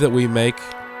 any move that we make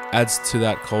adds to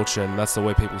that culture, and that's the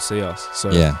way people see us.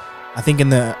 So Yeah. I think in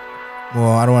the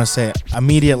well, I don't want to say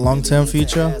immediate long-term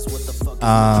future.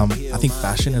 I think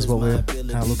fashion is what we're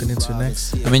kind of looking into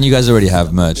next. I mean, you guys already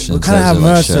have merch. We kind of have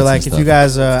merch, so like if you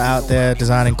guys are out there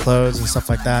designing clothes and stuff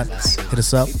like that, hit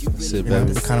us up. We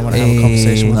kind of want to have a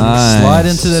conversation with you. Slide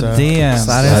into the DMs.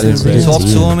 Talk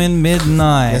to them in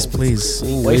midnight. Yes, please.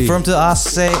 Wait for them to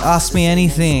ask me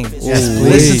anything. Yes,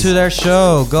 listen to their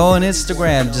show. Go on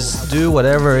Instagram. Just do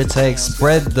whatever it takes.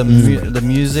 Spread the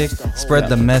music. Spread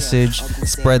the message.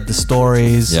 Spread the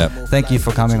stories. Yep. Thank you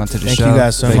for coming onto the show. Thank you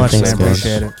guys so much. Thanks, I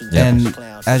appreciate it. Yep. And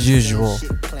as usual,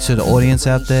 to the audience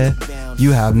out there,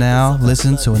 you have now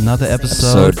listened to another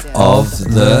episode of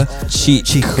the Cheat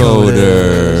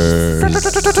Coders.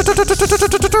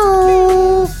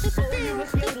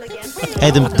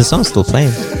 Hey, the song's still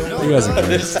playing. You guys are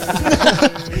great.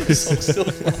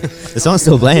 The song's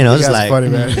still playing. I was You guys like, are funny,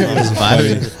 man. I was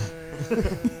vibing.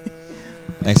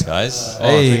 Thanks, guys. Oh,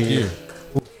 thank you.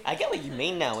 I get what you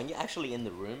mean now. When you're actually in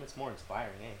the room, it's more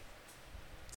inspiring, eh?